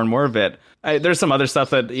more and more and more of it. There's some other stuff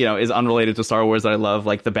that, you know, is unrelated to Star Wars that I love,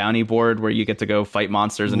 like the bounty board where you get to go fight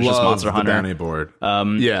monsters and it's just Monster Hunter. Bounty board.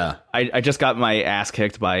 Yeah. I just got my ass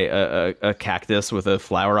kicked by a cactus with a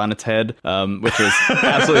flower on its head, which is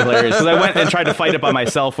absolutely hilarious. Because I went and tried to fight it by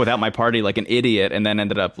myself without my party like an idiot, and then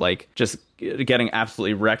ended up like just getting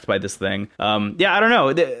absolutely wrecked by this thing. Yeah, I don't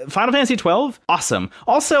know. Final Fantasy 12, awesome.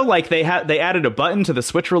 Also, like they added a button to the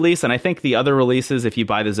Switch release, and I think the other releases, if you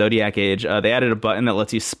buy the Zodiac Age, they added a button that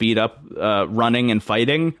lets you speed up running and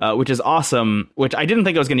fighting, which is awesome. Which I didn't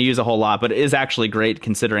think I was going to use a whole lot, but it is actually great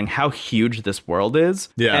considering how huge this world is.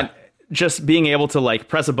 Yeah. And just being able to like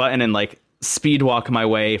press a button and like speed walk my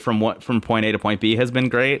way from point A to point B has been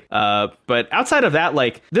great. But outside of that,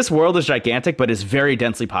 like, this world is gigantic, but is very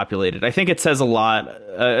densely populated. I think it says a lot,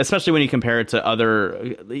 especially when you compare it to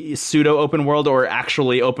other pseudo open world or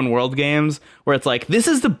actually open world games, where it's like, this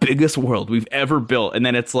is the biggest world we've ever built. And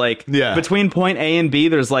then it's like, between point A and B,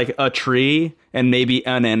 there's like a tree and maybe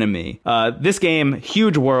an enemy. This game,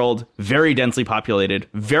 huge world, very densely populated,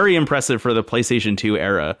 very impressive for the PlayStation 2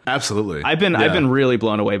 era. Absolutely. I've been really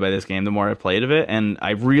blown away by this game the more I've played of it, and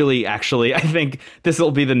I really I think this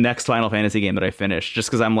will be the next Final Fantasy game that I finish, just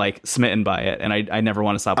because I'm like smitten by it, and I never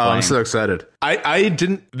want to stop playing. I'm so excited.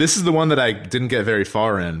 This is the one that I didn't get very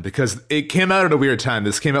far in, because it came out at a weird time.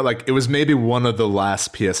 This came out like, it was maybe one of the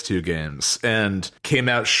last PS2 games, and came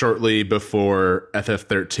out shortly before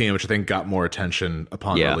FF13, which I think got more attention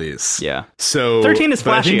upon release. Yeah. So 13 is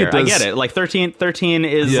flashier. I get it. Like 13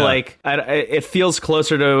 is like, it feels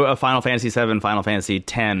closer to a Final Fantasy 7, Final Fantasy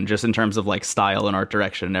 10, just in terms of like style and art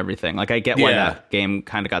direction and everything. Like, I get why that game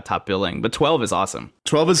kind of got top billing, but 12 is awesome.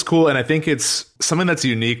 12 is cool, and I think it's something that's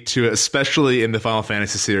unique to it, especially in the Final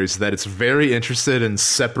Fantasy series, that it's very interested in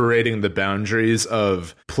separating the boundaries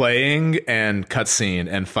of playing and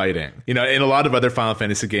cutscene and fighting. You know, in a lot of other Final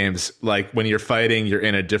Fantasy games, like when you're fighting, you're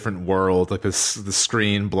in a different world, like the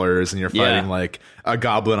screen blurs and you're fighting like a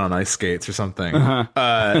goblin on ice skates or something.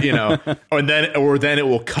 You know, or then it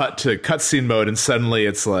will cut to cutscene mode, and suddenly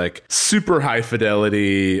it's like super high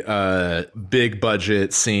fidelity, big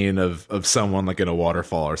budget scene of someone like in a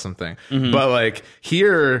waterfall or something. But like like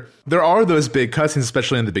here, there are those big cutscenes,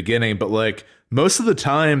 especially in the beginning, but like most of the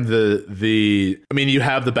time, I mean, you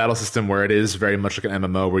have the battle system where it is very much like an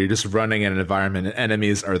MMO where you're just running in an environment and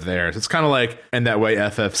enemies are there. So it's kind of like in that way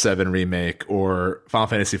FF7 Remake or Final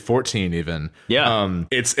Fantasy 14 even. Yeah.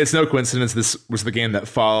 It's no coincidence this was the game that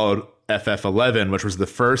followed FF11, which was the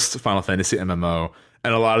first Final Fantasy MMO.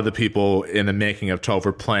 And a lot of the people in the making of 12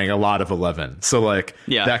 were playing a lot of 11. So, like,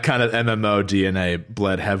 that kind of MMO DNA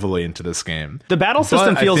bled heavily into this game. The battle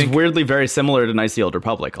system feels weirdly very similar to Knights of the Old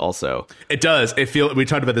Republic also. It does. We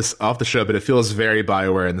talked about this off the show, but it feels very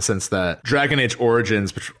BioWare in the sense that Dragon Age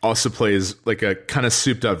Origins, which also plays like a kind of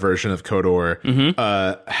souped up version of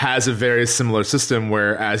KOTOR, has a very similar system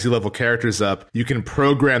where as you level characters up, you can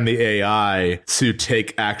program the AI to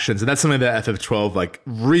take actions. And that's something that FF12 like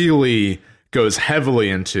really goes heavily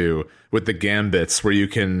into with the gambits, where you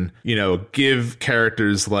can, give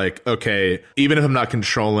characters like, okay, even if I'm not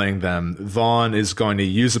controlling them, Vaughn is going to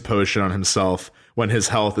use a potion on himself when his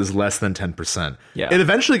health is less than 10%. Yeah. It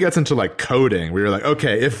eventually gets into like coding where you're like,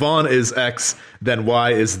 okay, if Vaughn is X, then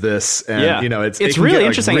Y is this. And it's really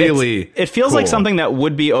interesting. It feels cool. like something that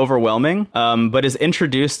would be overwhelming, but is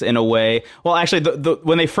introduced in a way. Well, actually,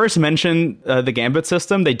 when they first mention the Gambit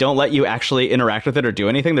system, they don't let you actually interact with it or do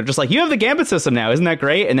anything. They're just like, you have the Gambit system now, isn't that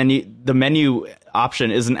great? And then the menu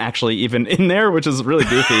option isn't actually even in there, which is really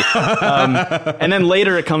goofy. And then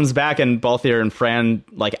later it comes back and Balthier and Fran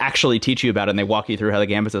like actually teach you about it, and they walk you through how the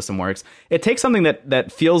Gambit system works. It takes something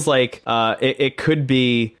that feels like it could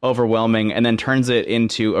be overwhelming and then turns it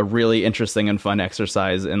into a really interesting and fun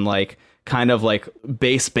exercise in like kind of like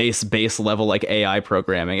base level like AI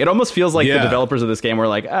programming. It almost feels like the developers of this game were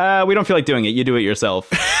like, we don't feel like doing it. You do it yourself.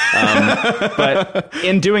 But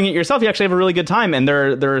in doing it yourself, you actually have a really good time. And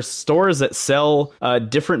there are stores that sell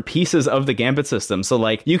different pieces of the Gambit system. So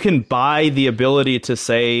like you can buy the ability to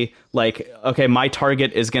say like, okay, my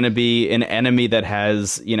target is going to be an enemy that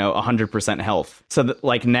has, 100% health. So that,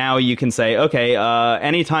 like now you can say, okay,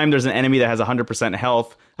 anytime there's an enemy that has 100%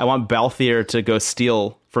 health, I want Balthier to go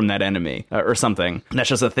steal from that enemy or something. And that's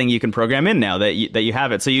just a thing you can program in now that you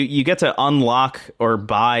have it. So you get to unlock or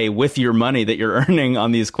buy with your money that you're earning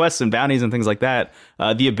on these quests and bounties and things like that,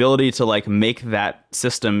 the ability to like make that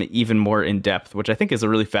system even more in depth, which I think is a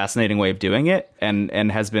really fascinating way of doing it and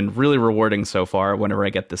has been really rewarding so far whenever I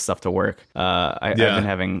get this stuff to work. I've been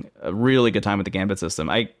having a really good time with the Gambit system.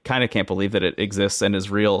 I kind of can't believe that it exists and is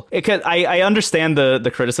real. I understand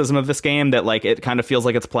the criticism of this game that like it kind of feels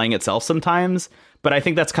like it's playing itself sometimes. But I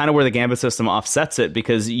think that's kind of where the Gambit system offsets it,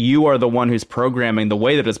 because you are the one who's programming the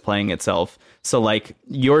way that it's playing itself. So like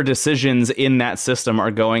your decisions in that system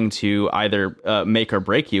are going to either make or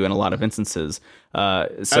break you in a lot of instances.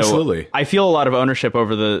 Absolutely. I feel a lot of ownership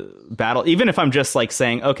over the battle, even if I'm just like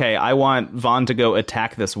saying, okay, I want Vaughn to go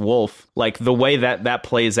attack this wolf. Like the way that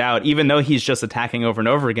plays out, even though he's just attacking over and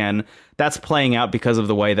over again, that's playing out because of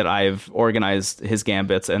the way that I've organized his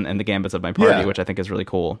gambits and the gambits of my party, which I think is really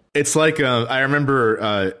cool. It's like, I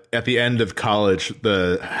remember at the end of college,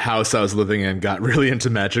 the house I was living in got really into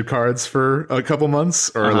Magic cards for a couple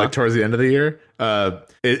months, or like towards the end of the year.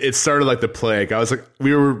 It started like the plague. I was like,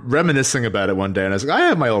 we were reminiscing about it one day, and I was like, I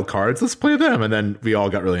have my old cards, let's play them. And then we all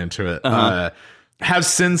got really into it. Have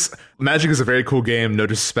since, Magic is a very cool game, no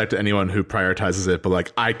disrespect to anyone who prioritizes it, but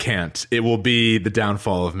like I can't. It will be the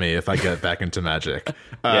downfall of me if I get back into Magic.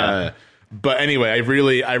 But anyway, I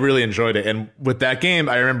really enjoyed it. And with that game,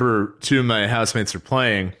 I remember two of my housemates were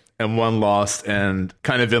playing, and one lost, and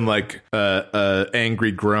kind of in like a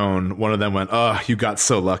angry groan, one of them went, "Oh, you got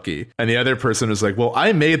so lucky." And the other person was like, "Well,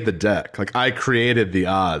 I made the deck. Like I created the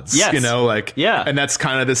odds." Yes. And that's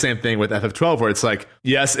kind of the same thing with FF12, where it's like,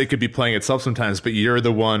 yes, it could be playing itself sometimes, but you're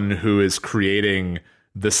the one who is creating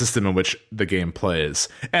the system in which the game plays.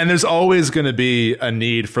 And there's always going to be a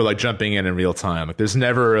need for like jumping in real time. Like there's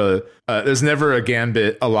never a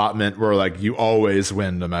Gambit allotment where like you always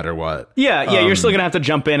win no matter what. You're still gonna have to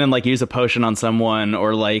jump in and like use a potion on someone,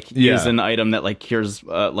 or like use an item that like cures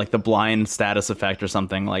like the blind status effect or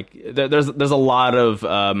something. Like there's a lot of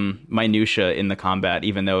minutia in the combat,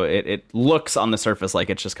 even though it looks on the surface like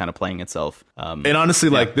it's just kind of playing itself. And honestly,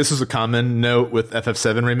 like this is a common note with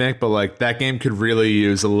FF7 Remake, but like that game could really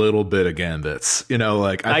use a little bit of Gambits.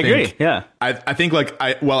 Like I agree. Yeah. I think like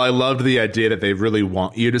while I loved the idea that they really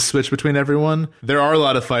want you to switch between everyone, there are a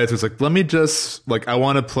lot of fights where it's like, let me just like, I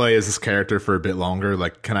want to play as this character for a bit longer.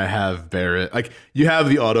 Like, can I have Barret? Like you have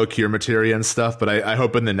the auto cure materia and stuff, but I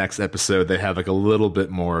hope in the next episode they have like a little bit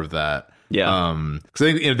more of that. Yeah. Because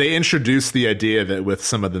I think they introduced the idea of it with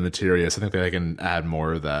some of the materia, so I think they can add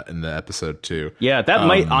more of that in the episode too. Yeah, that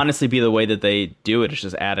might honestly be the way that they do it. It's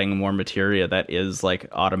just adding more materia that is like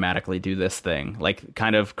automatically do this thing, like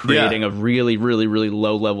kind of creating a really, really, really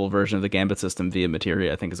low level version of the Gambit system via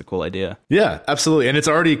materia. I think is a cool idea. Yeah, absolutely, and it's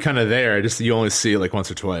already kind of there. Just you only see it like once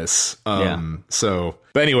or twice. So.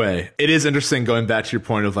 But anyway, it is interesting going back to your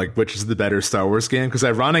point of like which is the better Star Wars game, because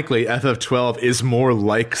ironically FF12 is more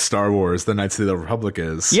like Star Wars than Knights of the Old Republic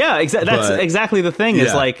is. Yeah, that's exactly the thing.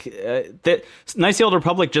 Is like that Knights of the Old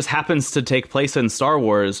Republic just happens to take place in Star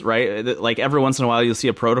Wars, right? Like every once in a while you'll see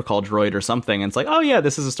a protocol droid or something and it's like, oh yeah,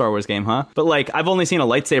 this is a Star Wars game, huh? But like I've only seen a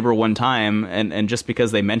lightsaber one time, and just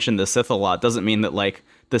because they mention the Sith a lot doesn't mean that like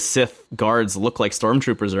the Sith guards look like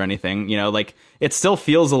stormtroopers or anything, you know, like it still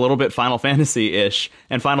feels a little bit Final Fantasy-ish,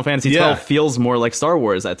 and Final Fantasy 12 feels more like Star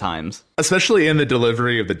Wars at times. Especially in the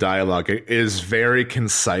delivery of the dialogue, it is very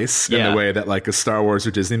concise in the way that like a Star Wars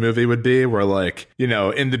or Disney movie would be, where like, you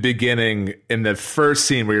know, in the beginning, in the first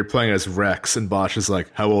scene where you're playing as Rex and Bosch is like,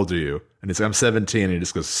 how old are you? And he's like, I'm 17, and he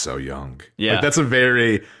just goes, so young. Yeah. Like, that's a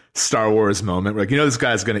very Star Wars moment where, like, you know, this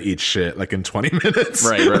guy's gonna eat shit like in 20 minutes.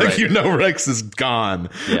 Right. You know, Rex is gone.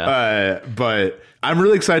 Yeah. But I'm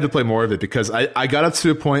really excited to play more of it because I got up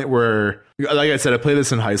to a point where, like I said, I played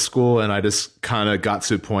this in high school and I just kind of got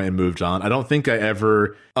to a point and moved on. I don't think I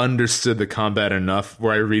ever understood the combat enough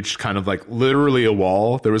where I reached kind of like literally a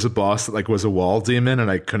wall. There was a boss that like was a wall demon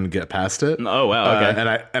and I couldn't get past it. Oh, wow.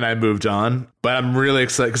 Okay. And I moved on. But I'm really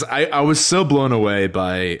excited because I was so blown away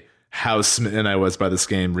by how smitten I was by this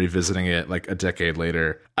game, revisiting it like a decade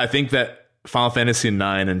later. I think that Final Fantasy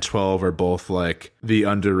 9 and 12 are both like the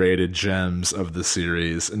underrated gems of the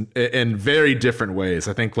series in very different ways.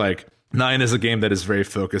 I think like 9 is a game that is very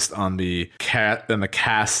focused on the cast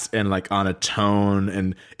and like on a tone,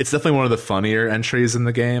 and it's definitely one of the funnier entries in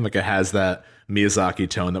the game. Like it has that Miyazaki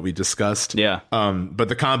tone that we discussed. Yeah. But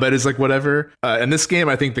the combat is like whatever. In this game,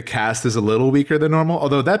 I think the cast is a little weaker than normal.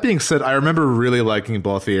 Although that being said, I remember really liking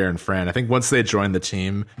Balthier and Fran. I think once they join the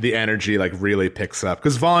team, the energy like really picks up.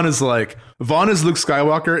 Because Vaughn is Luke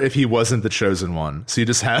Skywalker if he wasn't the chosen one. So you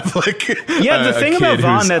just have like the thing about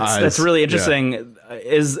Vaughn that's really interesting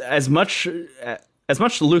is as much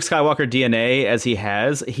Luke Skywalker DNA as he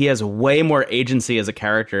has way more agency as a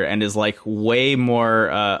character and is like way more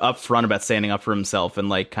upfront about standing up for himself and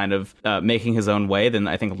like kind of making his own way than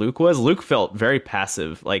I think Luke was. Luke felt very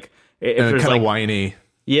passive, like kind of whiny.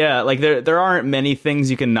 Yeah, like there aren't many things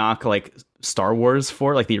you can knock like Star Wars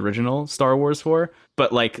for, like the original Star Wars for.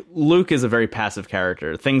 But like Luke is a very passive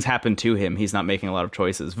character. Things happen to him. He's not making a lot of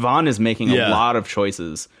choices. Vaughn is making a lot of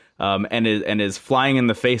choices. And is flying in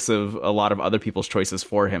the face of a lot of other people's choices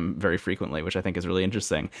for him very frequently, which I think is really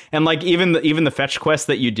interesting. And like even the fetch quests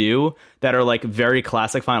that you do that are like very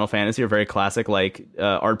classic Final Fantasy or very classic like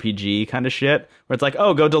RPG kind of shit, where it's like,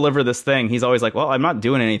 oh, go deliver this thing. He's always like, well, I'm not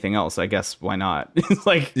doing anything else. I guess why not? It's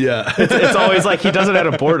like, it's always like he does it out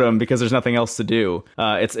of boredom because there's nothing else to do.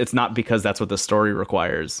 It's not because that's what the story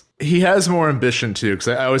requires. He has more ambition too, because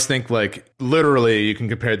I always think like literally you can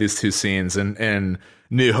compare these two scenes and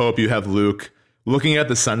New Hope, you have Luke looking at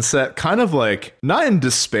the sunset, kind of like, not in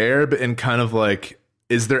despair, but in kind of like,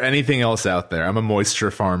 is there anything else out there? I'm a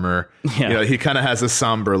moisture farmer. Yeah. You know, he kind of has a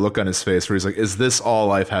somber look on his face where he's like, is this all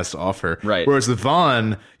life has to offer? Right. Whereas with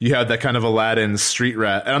Vaughn, you have that kind of Aladdin street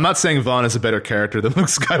rat. And I'm not saying Vaughn is a better character than Luke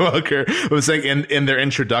Skywalker. But I'm saying in their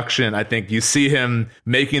introduction, I think you see him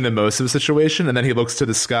making the most of a situation. And then he looks to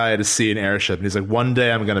the sky to see an airship. And he's like, one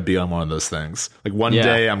day I'm going to be on one of those things. Like one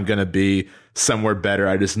day I'm going to be somewhere better.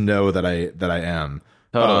 I just know that I am.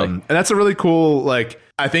 Totally. And that's a really cool, like,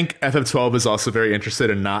 I think FF12 is also very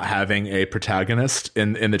interested in not having a protagonist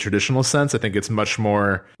in the traditional sense. I think it's much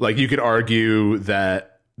more like you could argue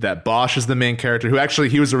that Bosch is the main character, who actually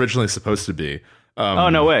he was originally supposed to be. Oh,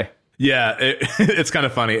 no way. Yeah, it's kind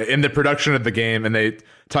of funny. In the production of the game, and they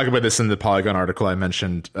talk about this in the Polygon article I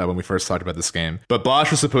mentioned when we first talked about this game, but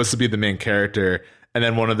Bosch was supposed to be the main character. And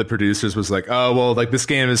then one of the producers was like, oh, well, like this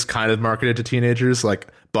game is kind of marketed to teenagers. Like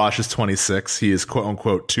Bosch is 26. He is quote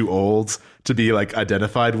unquote too old to be like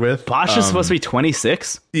identified with. Bosch is supposed to be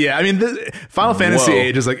 26? Yeah. I mean, the Final Fantasy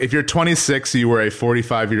age is like, if you're 26, you were a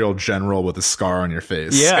 45-year-old general with a scar on your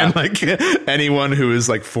face. Yeah. And like anyone who is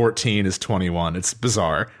like 14 is 21. It's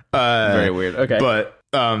bizarre. Very weird. Okay.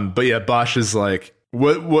 But yeah, Bosch is like,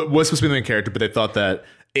 what was supposed to be the main character, but they thought that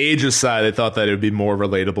age aside, they thought that it would be more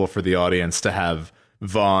relatable for the audience to have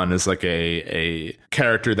Vaughn is like a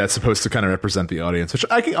character that's supposed to kind of represent the audience, which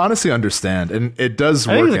I can honestly understand, and it does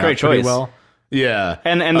work out pretty well. Yeah.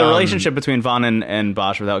 And the relationship between Vaughn and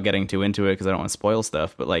Bosch, without getting too into it because I don't want to spoil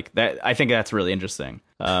stuff, but like that, I think that's really interesting.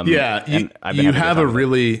 Yeah, you have a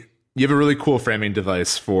really cool framing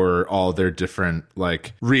device for all their different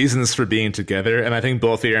like reasons for being together, and I think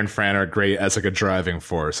both Eir and Fran are great as like a driving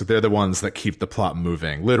force. So they're the ones that keep the plot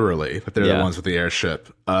moving, literally. But they're the ones with the airship.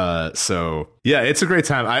 So yeah, it's a great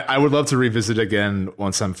time. I would love to revisit again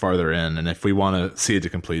once I'm farther in, and if we want to see it to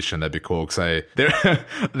completion, that'd be cool. Because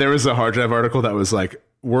there was a hard drive article that was like,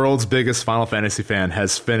 world's biggest Final Fantasy fan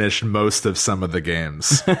has finished most of some of the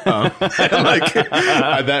games. That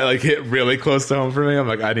like hit really close to home for me. I'm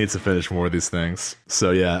like, I need to finish more of these things.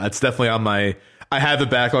 So yeah, that's definitely on my. I have a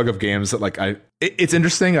backlog of games that like it's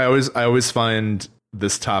interesting. I always find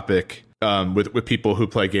this topic with people who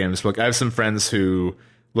play games. Like I have some friends who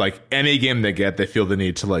like any game they get, they feel the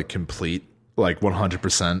need to like complete like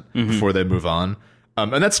 100% before they move on.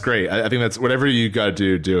 And that's great. I think that's whatever you got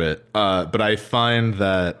to do it. But I find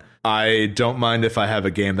that I don't mind if I have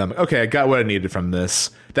a game that I'm like, okay, I got what I needed from this.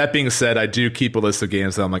 That being said, I do keep a list of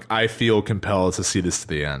games that I'm like, I feel compelled to see this to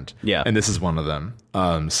the end. Yeah. And this is one of them.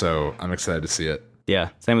 So I'm excited to see it. Yeah,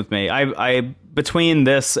 same with me. I between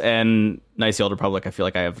this and Knights of the Old Republic, I feel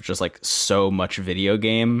like I have just like so much video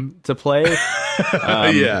game to play.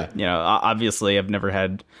 Yeah. You know, obviously I've never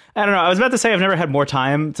had, I don't know, I was about to say I've never had more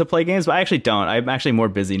time to play games, but I actually don't. I'm actually more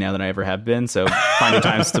busy now than I ever have been. So finding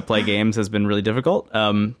times to play games has been really difficult.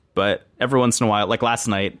 But every once in a while, like last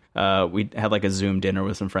night, we had like a Zoom dinner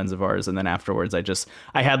with some friends of ours. And then afterwards,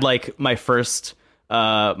 I had like my first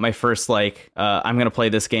I'm going to play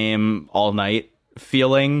this game all night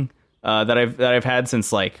feeling that I've had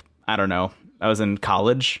since like, I don't know, I was in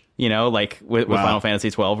college, you know, like with Final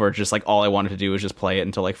Fantasy 12, where just like all I wanted to do was just play it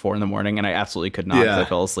until like 4 a.m, and I absolutely could not because I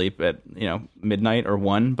fell asleep at, you know, midnight or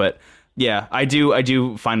 1. But yeah, I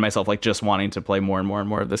do find myself like just wanting to play more and more and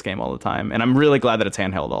more of this game all the time, and I'm really glad that it's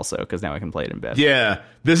handheld also, because now I can play it in bed. Yeah,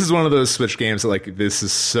 this is one of those Switch games that like this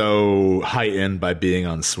is so heightened by being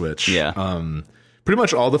on Switch. Yeah. Pretty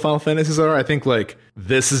much all the Final Fantasies are. I think like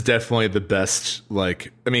this is definitely the best.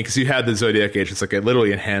 Like, I mean, because you had the Zodiac Age, it's like a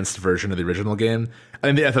literally enhanced version of the original game. I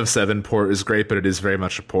think the FF7 port is great, but it is very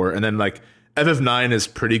much a port. And then like FF9 is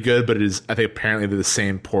pretty good, but it is, I think, apparently the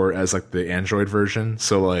same port as like the Android version.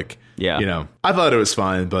 So like, yeah, you know, I thought it was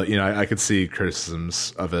fine, but you know, I could see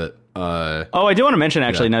criticisms of it. I do want to mention,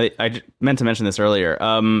 actually, now that I meant to mention this earlier.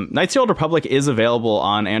 Knights of the Old Republic is available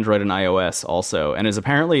on Android and iOS also, and is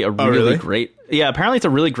apparently a really great. Yeah, apparently it's a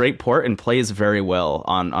really great port and plays very well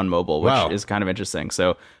on mobile, which is kind of interesting.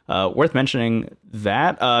 So worth mentioning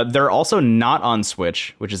that. They're also not on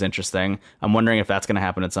Switch, which is interesting. I'm wondering if that's going to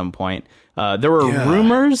happen at some point. There were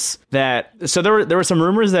rumors that, so there were some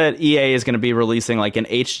rumors that EA is going to be releasing like an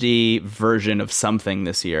HD version of something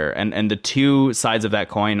this year, and the two sides of that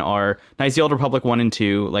coin are Knights of the Old Republic 1 and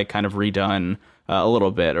 2, like kind of redone a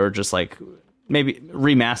little bit, or just like maybe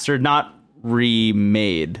remastered, not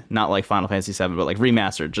remade, not like Final Fantasy 7, but like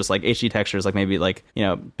remastered, just like HD textures, like maybe like, you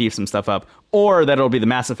know, beef some stuff up, or that it'll be the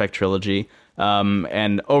Mass Effect trilogy.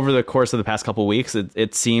 And over the course of the past couple weeks,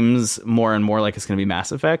 it seems more and more like it's going to be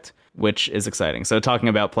Mass Effect, which is exciting. So talking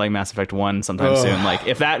about playing Mass Effect 1 sometime soon, like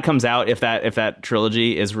if that comes out, if that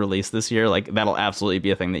trilogy is released this year, like that'll absolutely be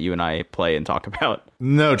a thing that you and I play and talk about.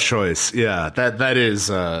 No choice. Yeah, that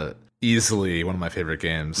is easily one of my favorite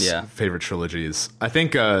games. Yeah. Favorite trilogies. I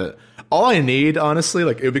think all I need, honestly,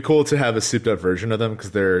 like it would be cool to have a souped up version of them,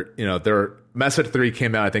 because they're Mass Effect 3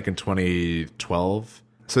 came out I think in 2012.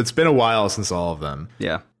 So it's been a while since all of them.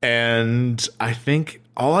 Yeah. And I think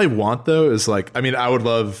all I want, though, is like, I mean, I would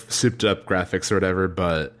love souped up graphics or whatever,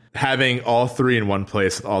 but having all 3 in one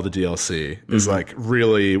place with all the DLC is like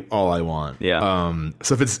really all I want. Yeah.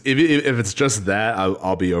 So if it's just that,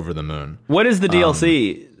 I'll be over the moon. What is the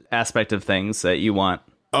DLC aspect of things that you want?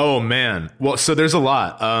 Oh man. Well, so there's a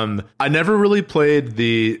lot. I never really played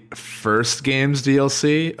the first game's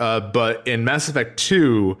DLC, but in Mass Effect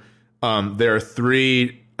 2, there are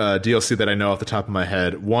 3 DLC that I know off the top of my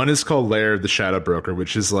head. One is called Lair of the Shadow Broker,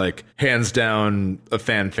 which is like hands down a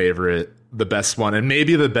fan favorite, the best one, and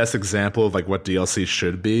maybe the best example of like what DLC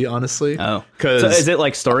should be, honestly. Oh, so is it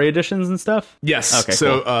like story editions and stuff? Yes. Okay.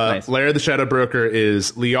 So cool. Nice. Lair of the Shadow Broker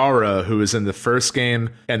is Liara, who is in the first game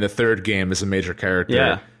and the third game is a major character.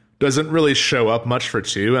 Yeah. Doesn't really show up much for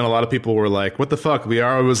 2, and a lot of people were like, what the fuck?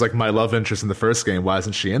 Liara was like my love interest in the first game. Why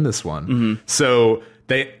isn't she in this one? So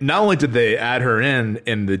they not only did they add her in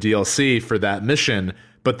the DLC for that mission,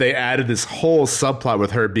 but they added this whole subplot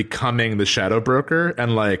with her becoming the Shadow Broker,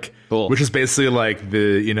 and like, which is basically like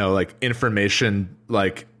the, you know, like information,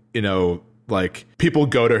 like, you know, like people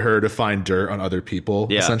go to her to find dirt on other people,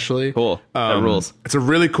 essentially. Cool. That rules. It's a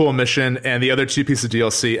really cool mission, and the other 2 pieces of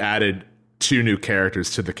DLC added 2 new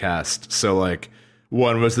characters to the cast. So like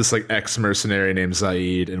one was this like ex-mercenary named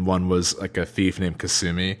Zaid, and one was like a thief named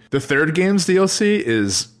Kasumi. The third game's DLC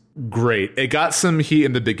is great. It got some heat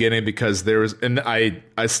in the beginning because there was, and I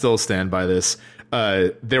still stand by this,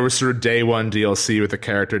 there was sort of day one DLC with a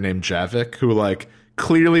character named Javik who like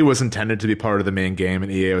clearly was intended to be part of the main game,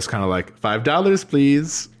 and EA was kind of like, $5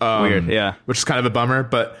 please. Weird, yeah. Which is kind of a bummer,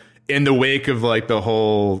 but in the wake of like the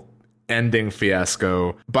whole ending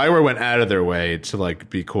fiasco, BioWare went out of their way to like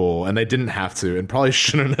be cool, and they didn't have to, and probably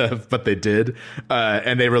shouldn't have, but they did.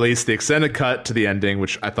 And they released the extended cut to the ending,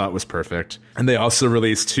 which I thought was perfect. And they also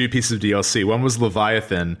released 2 pieces of DLC. One was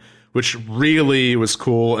Leviathan, which really was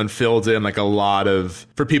cool and filled in like a lot of,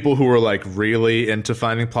 for people who were like really into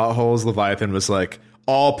finding plot holes, Leviathan was like,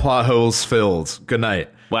 all plot holes filled. Good night.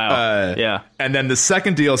 Wow. Yeah. And then the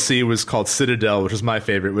second DLC was called Citadel, which was my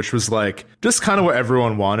favorite, which was like just kind of what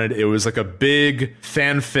everyone wanted. It was like a big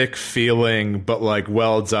fanfic feeling, but like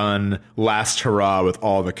well done last hurrah with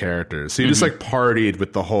all the characters. So you just like partied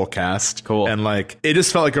with the whole cast. Cool. And like it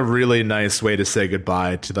just felt like a really nice way to say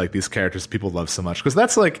goodbye to like these characters people love so much. Because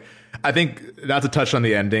that's like, I think, not to touch on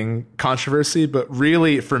the ending controversy, but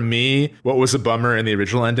really for me, what was a bummer in the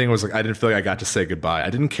original ending was like I didn't feel like I got to say goodbye. I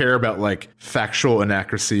didn't care about like factual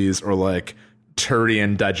inaccuracies or like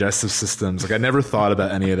Turian digestive systems. Like I never thought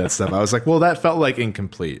about any of that stuff. I was like, well, that felt like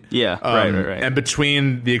incomplete. Yeah, right. And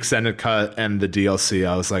between the extended cut and the DLC,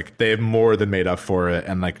 I was like, they have more than made up for it,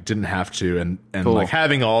 and like didn't have to. And cool. Like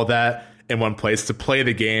having all that in one place to play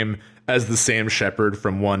the game as the same Shepard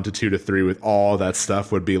from 1 to 2 to 3 with all that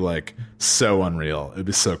stuff would be like so unreal. It'd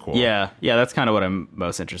be so cool. Yeah, that's kind of what I'm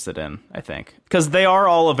most interested in, I think, because they are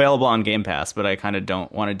all available on Game Pass, but I kind of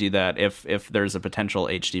don't want to do that if there's a potential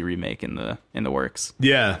HD remake in the works.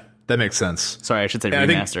 Yeah, that makes sense. Sorry, I should say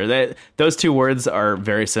remaster. Those 2 words are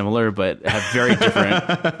very similar, but have very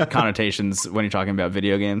different connotations when you're talking about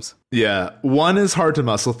video games. Yeah, one is hard to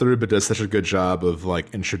muscle through, but does such a good job of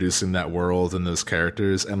like introducing that world and those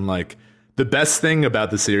characters. And like the best thing about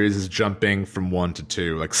the series is jumping from 1 to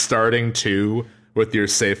 2. Like starting 2 with your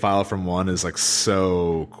save file from 1 is like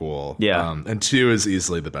so cool. Yeah. And 2 is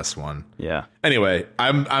easily the best one. Yeah. Anyway,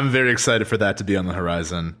 I'm very excited for that to be on the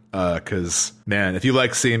horizon. Because man, if you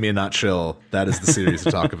like seeing me not chill, that is the series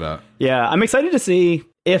to talk about. Yeah, I'm excited to see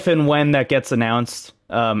if and when that gets announced,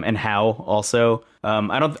 and how. Also,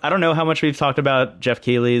 I don't know how much we've talked about Jeff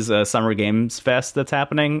Keighley's Summer Games Fest that's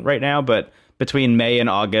happening right now, but between May and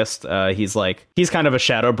August, he's kind of a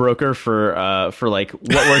shadow broker for like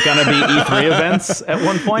what were gonna be E3 events at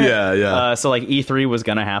one point. Yeah. So like E3 was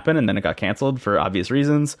gonna happen, and then it got canceled for obvious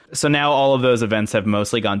reasons. So now all of those events have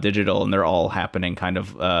mostly gone digital, and they're all happening kind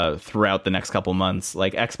of throughout the next couple months.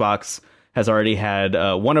 Like Xbox has already had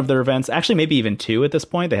one of their events, actually maybe even 2 at this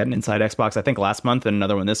point. They had an Inside Xbox, I think, last month, and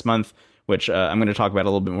another one this month, which I'm going to talk about a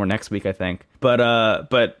little bit more next week, I think.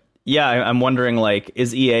 But yeah, I'm wondering, like,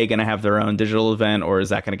 is EA going to have their own digital event, or is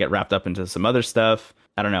that going to get wrapped up into some other stuff?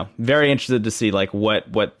 I don't know. Very interested to see like what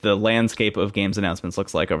the landscape of games announcements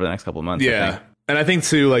looks like over the next couple of months. Yeah. And I think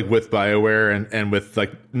too, like with BioWare and with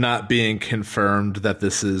like not being confirmed that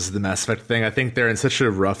this is the Mass Effect thing, I think they're in such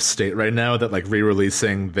a rough state right now that like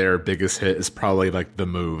re-releasing their biggest hit is probably like the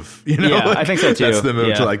move. You know? Yeah, like, I think so too. That's the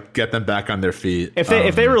move to like get them back on their feet. If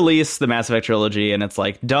they release the Mass Effect trilogy and it's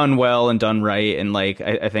like done well and done right, and like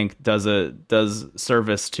I think does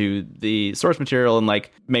service to the source material and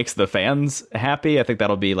like makes the fans happy, I think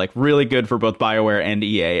that'll be like really good for both BioWare and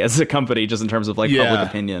EA as a company, just in terms of like public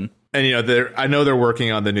opinion. And, you know, I know they're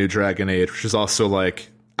working on the new Dragon Age, which is also like,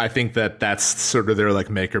 I think that's sort of their like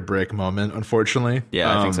make or break moment, unfortunately.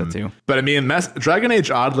 Yeah, I think so too. But I mean, Dragon Age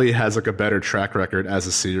oddly has like a better track record as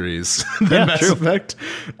a series than Mass Effect.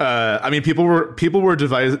 I mean, people were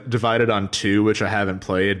divided on 2, which I haven't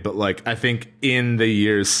played, but like I think in the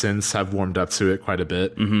years since have warmed up to it quite a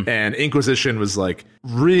bit. Mm-hmm. And Inquisition was like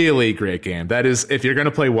really great game. That is, if you're going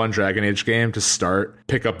to play one Dragon Age game to start,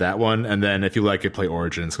 pick up that one, and then if you like it, play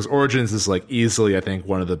Origins, because Origins is like easily, I think,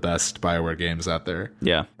 one of the best BioWare games out there.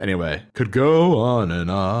 Yeah. Anyway, could go on and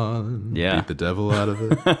on. Yeah. Beat the devil out of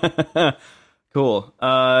it. Cool.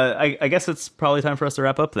 I guess it's probably time for us to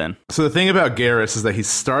wrap up then. So the thing about Garrus is that he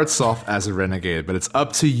starts off as a renegade, but it's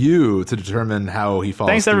up to you to determine how he falls.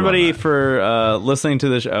 Thanks everybody for listening to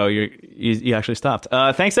the show. Oh, you actually stopped.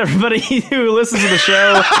 Thanks everybody who listens to the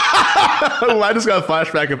show. I just got a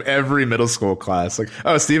flashback of every middle school class. Like,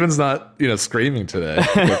 oh, Steven's not, screaming today.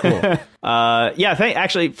 Okay, cool. Yeah,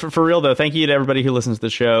 actually, for real though, thank you to everybody who listens to the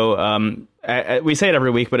show. We say it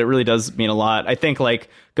every week, but it really does mean a lot. I think like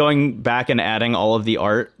going back and adding all of the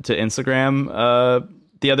art to Instagram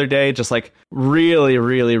the other day, just like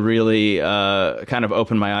really kind of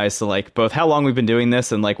opened my eyes to like both how long we've been doing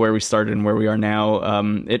this and like where we started and where we are now.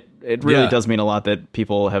 It really does mean a lot that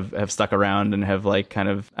people have stuck around and have like kind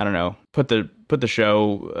of, I don't know, put the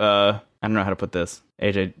show. I don't know how to put this.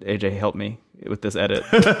 AJ, help me with this edit.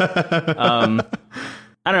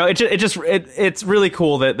 I don't know. It's really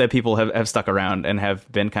cool that people have stuck around and have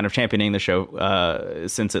been kind of championing the show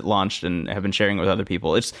since it launched and have been sharing it with other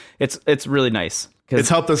people. It's really nice. It's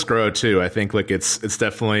helped us grow too. I think like it's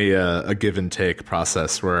definitely a give and take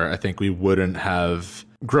process where I think we wouldn't have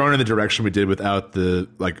grown in the direction we did without the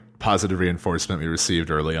like positive reinforcement we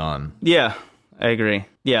received early on. Yeah, I agree.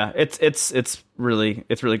 Yeah, it's really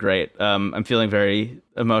great. I'm feeling very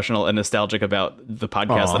emotional and nostalgic about the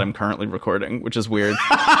podcast that I'm currently recording, which is weird.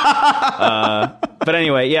 But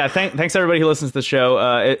anyway, yeah, thanks everybody who listens to the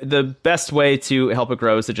show. The best way to help it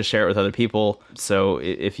grow is to just share it with other people. So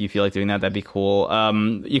if you feel like doing that, that'd be cool.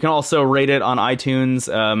 You can also rate it on iTunes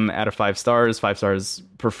out of 5 stars. 5 stars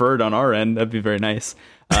preferred on our end. That'd be very nice.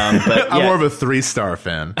 But I'm more of a 3-star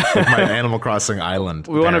fan of my Animal Crossing Island.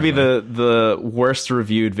 We want to be the worst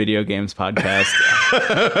reviewed video games podcast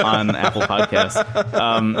on Apple Podcasts.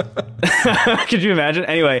 Could you imagine?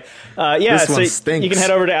 Anyway, this one stinks. You can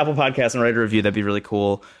head over to Apple Podcasts and write a review. That'd be really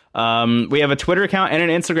cool. We have a Twitter account and an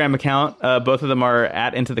Instagram account. Both of them are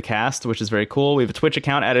at Into the Cast, which is very cool. We have a Twitch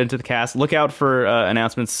account at Into the Cast. Look out for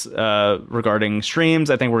announcemements regarding streams.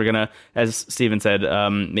 I think we're gonna, as Steven said,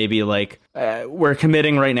 maybe like we're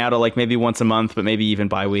committing right now to like maybe once a month, but maybe even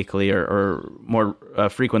bi-weekly or more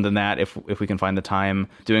frequent than that if we can find the time,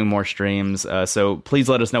 doing more streams. So please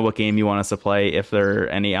let us know what game you want us to play if there are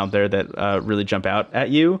any out there that really jump out at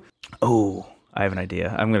you. Oh, I have an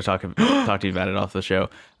idea. I'm going to talk to you about it off the show.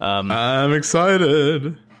 I'm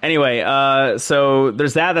excited. Anyway, so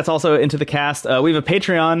there's that. That's also Into the Cast. We have a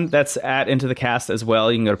Patreon that's at Into the Cast as well.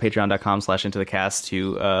 You can go to patreon.com/intothe-cast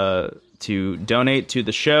to donate to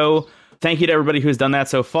the show. Thank you to everybody who's done that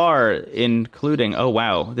so far, including, oh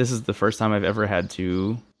wow, this is the first time I've ever had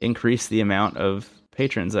to increase the amount of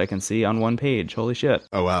patrons I can see on one page. Holy shit.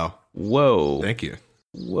 Oh wow. Whoa. Thank you.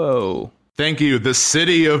 Whoa. Thank you, the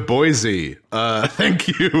city of Boise. Thank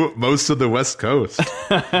you, most of the West Coast.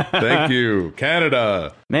 Thank you,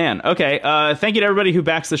 Canada. Man, okay. Thank you to everybody who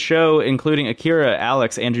backs the show, including Akira,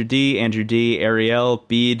 Alex, Andrew D, Ariel,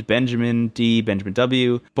 Bede, Benjamin D, Benjamin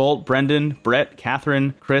W, Bolt, Brendan, Brett,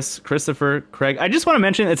 Catherine, Chris, Christopher, Craig. I just want to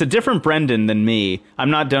mention it's a different Brendan than me. I'm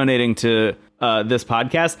not donating to this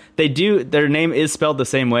podcast. They do. Their name is spelled the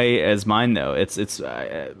same way as mine, though. It's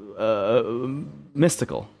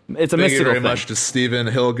mystical. It's a Thank mystical you very thing. much to Stephen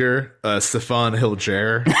Hilger, Stefan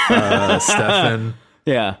Hilger, Stefan.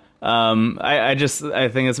 Yeah. I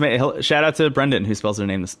think it's shout out to Brendan, who spells their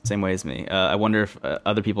name the same way as me. I wonder if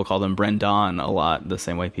other people call them Brendan a lot, the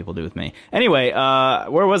same way people do with me. Anyway,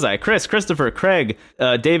 where was I? Chris, Christopher, Craig,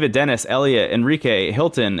 David, Dennis, Elliot, Enrique,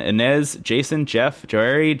 Hilton, Inez, Jason, Jeff,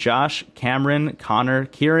 Joeri, Josh, Cameron, Connor,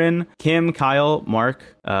 Kieran, Kim, Kyle, Mark,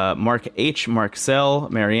 Mark H, Marcel,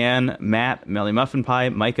 Marianne, Matt, Melly Muffin Pie,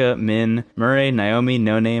 Micah, Min, Murray, Naomi,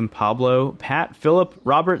 No Name, Pablo, Pat, Philip,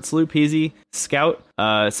 Robert, Slew Peasy, Scout,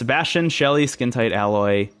 Sebastian, Shelley, Skin Tight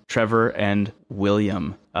Alloy, Trevor, and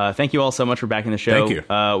William. Thank you all so much for backing the show. Thank you.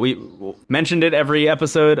 We mentioned it every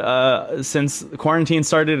episode since quarantine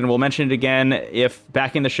started, and we'll mention it again. If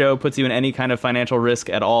backing the show puts you in any kind of financial risk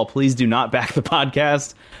at all, please do not back the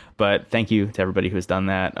podcast. But thank you to everybody who's done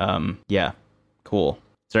that. Yeah, cool.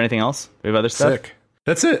 Is there anything else? We have other stuff? Sick.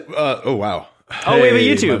 That's it. Oh, wow. Oh, we have a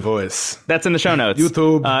YouTube. My voice. That's in the show notes.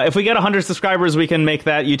 YouTube. If we get 100 subscribers, we can make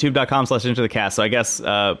that youtube.com/intothecast. So I guess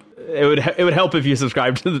it would help if you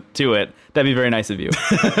subscribed to it. That'd be very nice of you.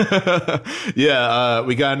 Yeah,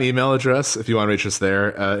 we got an email address if you want to reach us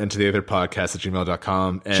there,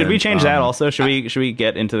 intotheotherpodcast@gmail.com. Should we change that also? Should we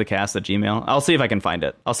get into the cast at Gmail? I'll see if I can find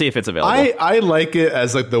it. I'll see if it's available. I like it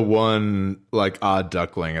as like the one like odd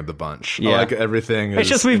duckling of the bunch. Yeah. I like everything. It's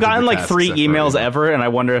just we've gotten like 3 emails ever, and I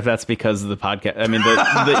wonder if that's because of the podcast. I mean,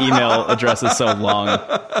 the email address is so long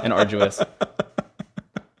and arduous.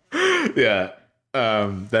 Yeah.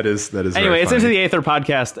 That is anyway, it's Into the Aether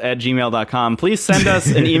Podcast at gmail.com. Please send us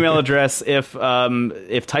an email address if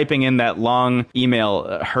typing in that long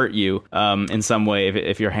email hurt you in some way,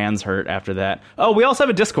 if your hands hurt after that. Oh, we also have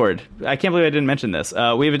a Discord. I can't believe I didn't mention this.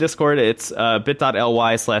 We have a Discord. It's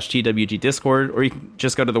bit.ly/TWG Discord, or you can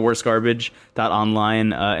just go to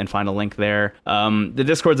theworstgarbage.online and find a link there. The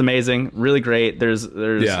Discord's amazing, really great. There's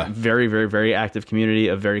very, very, very active community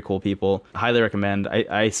of very cool people. Highly recommend.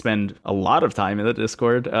 I spend a lot of time in the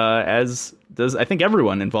Discord, as does I think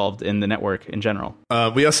everyone involved in the network in general.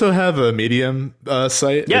 We also have a Medium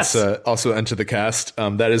site. Yes. It's also Enter the Cast.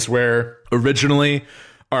 That is where originally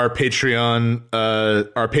our patrons on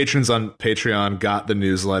Patreon got the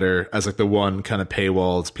newsletter as like the one kind of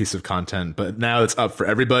paywalled piece of content, but now it's up for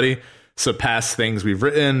everybody. So past things we've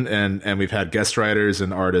written, and we've had guest writers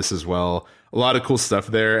and artists as well. A lot of cool stuff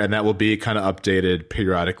there, and that will be kind of updated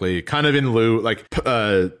periodically, kind of in lieu, like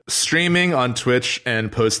streaming on Twitch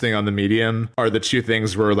and posting on the Medium are the two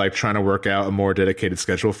things we're like trying to work out a more dedicated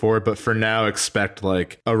schedule for. But for now, expect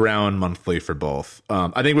like around monthly for both.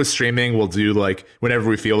 I think with streaming, we'll do like whenever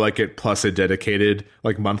we feel like it, plus a dedicated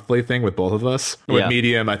like monthly thing with both of us. With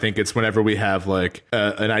Medium, I think it's whenever we have like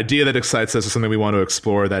an idea that excites us or something we want to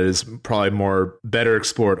explore that is probably better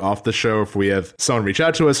explored off the show. If we have someone reach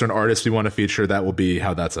out to us or an artist we want to feature, that will be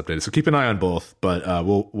how that's updated. So keep an eye on both, but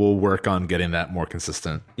we'll work on getting that more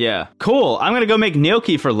consistent. Yeah, cool. I'm gonna go make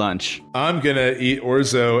gnocchi for lunch. I'm gonna eat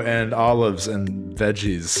orzo and olives and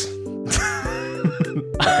veggies.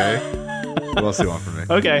 Okay. What else do you want from me?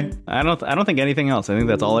 Okay. I don't think anything else. I think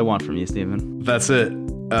that's all I want from you, Steven. That's it.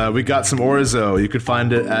 We got some orzo. You could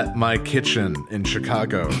find it at my kitchen in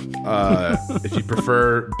Chicago. If you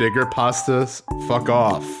prefer bigger pastas, fuck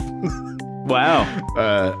off. Wow.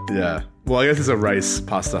 Yeah. Well, I guess it's a rice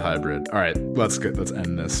pasta hybrid. All right, let's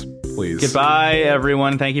end this, please. Goodbye,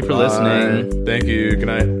 everyone. Thank you for listening. Thank you. Good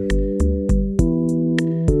night.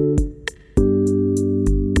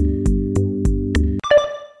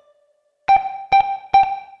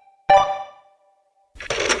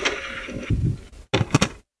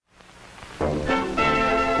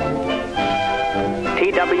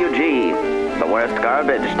 TWG, the worst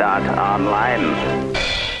garbage.online.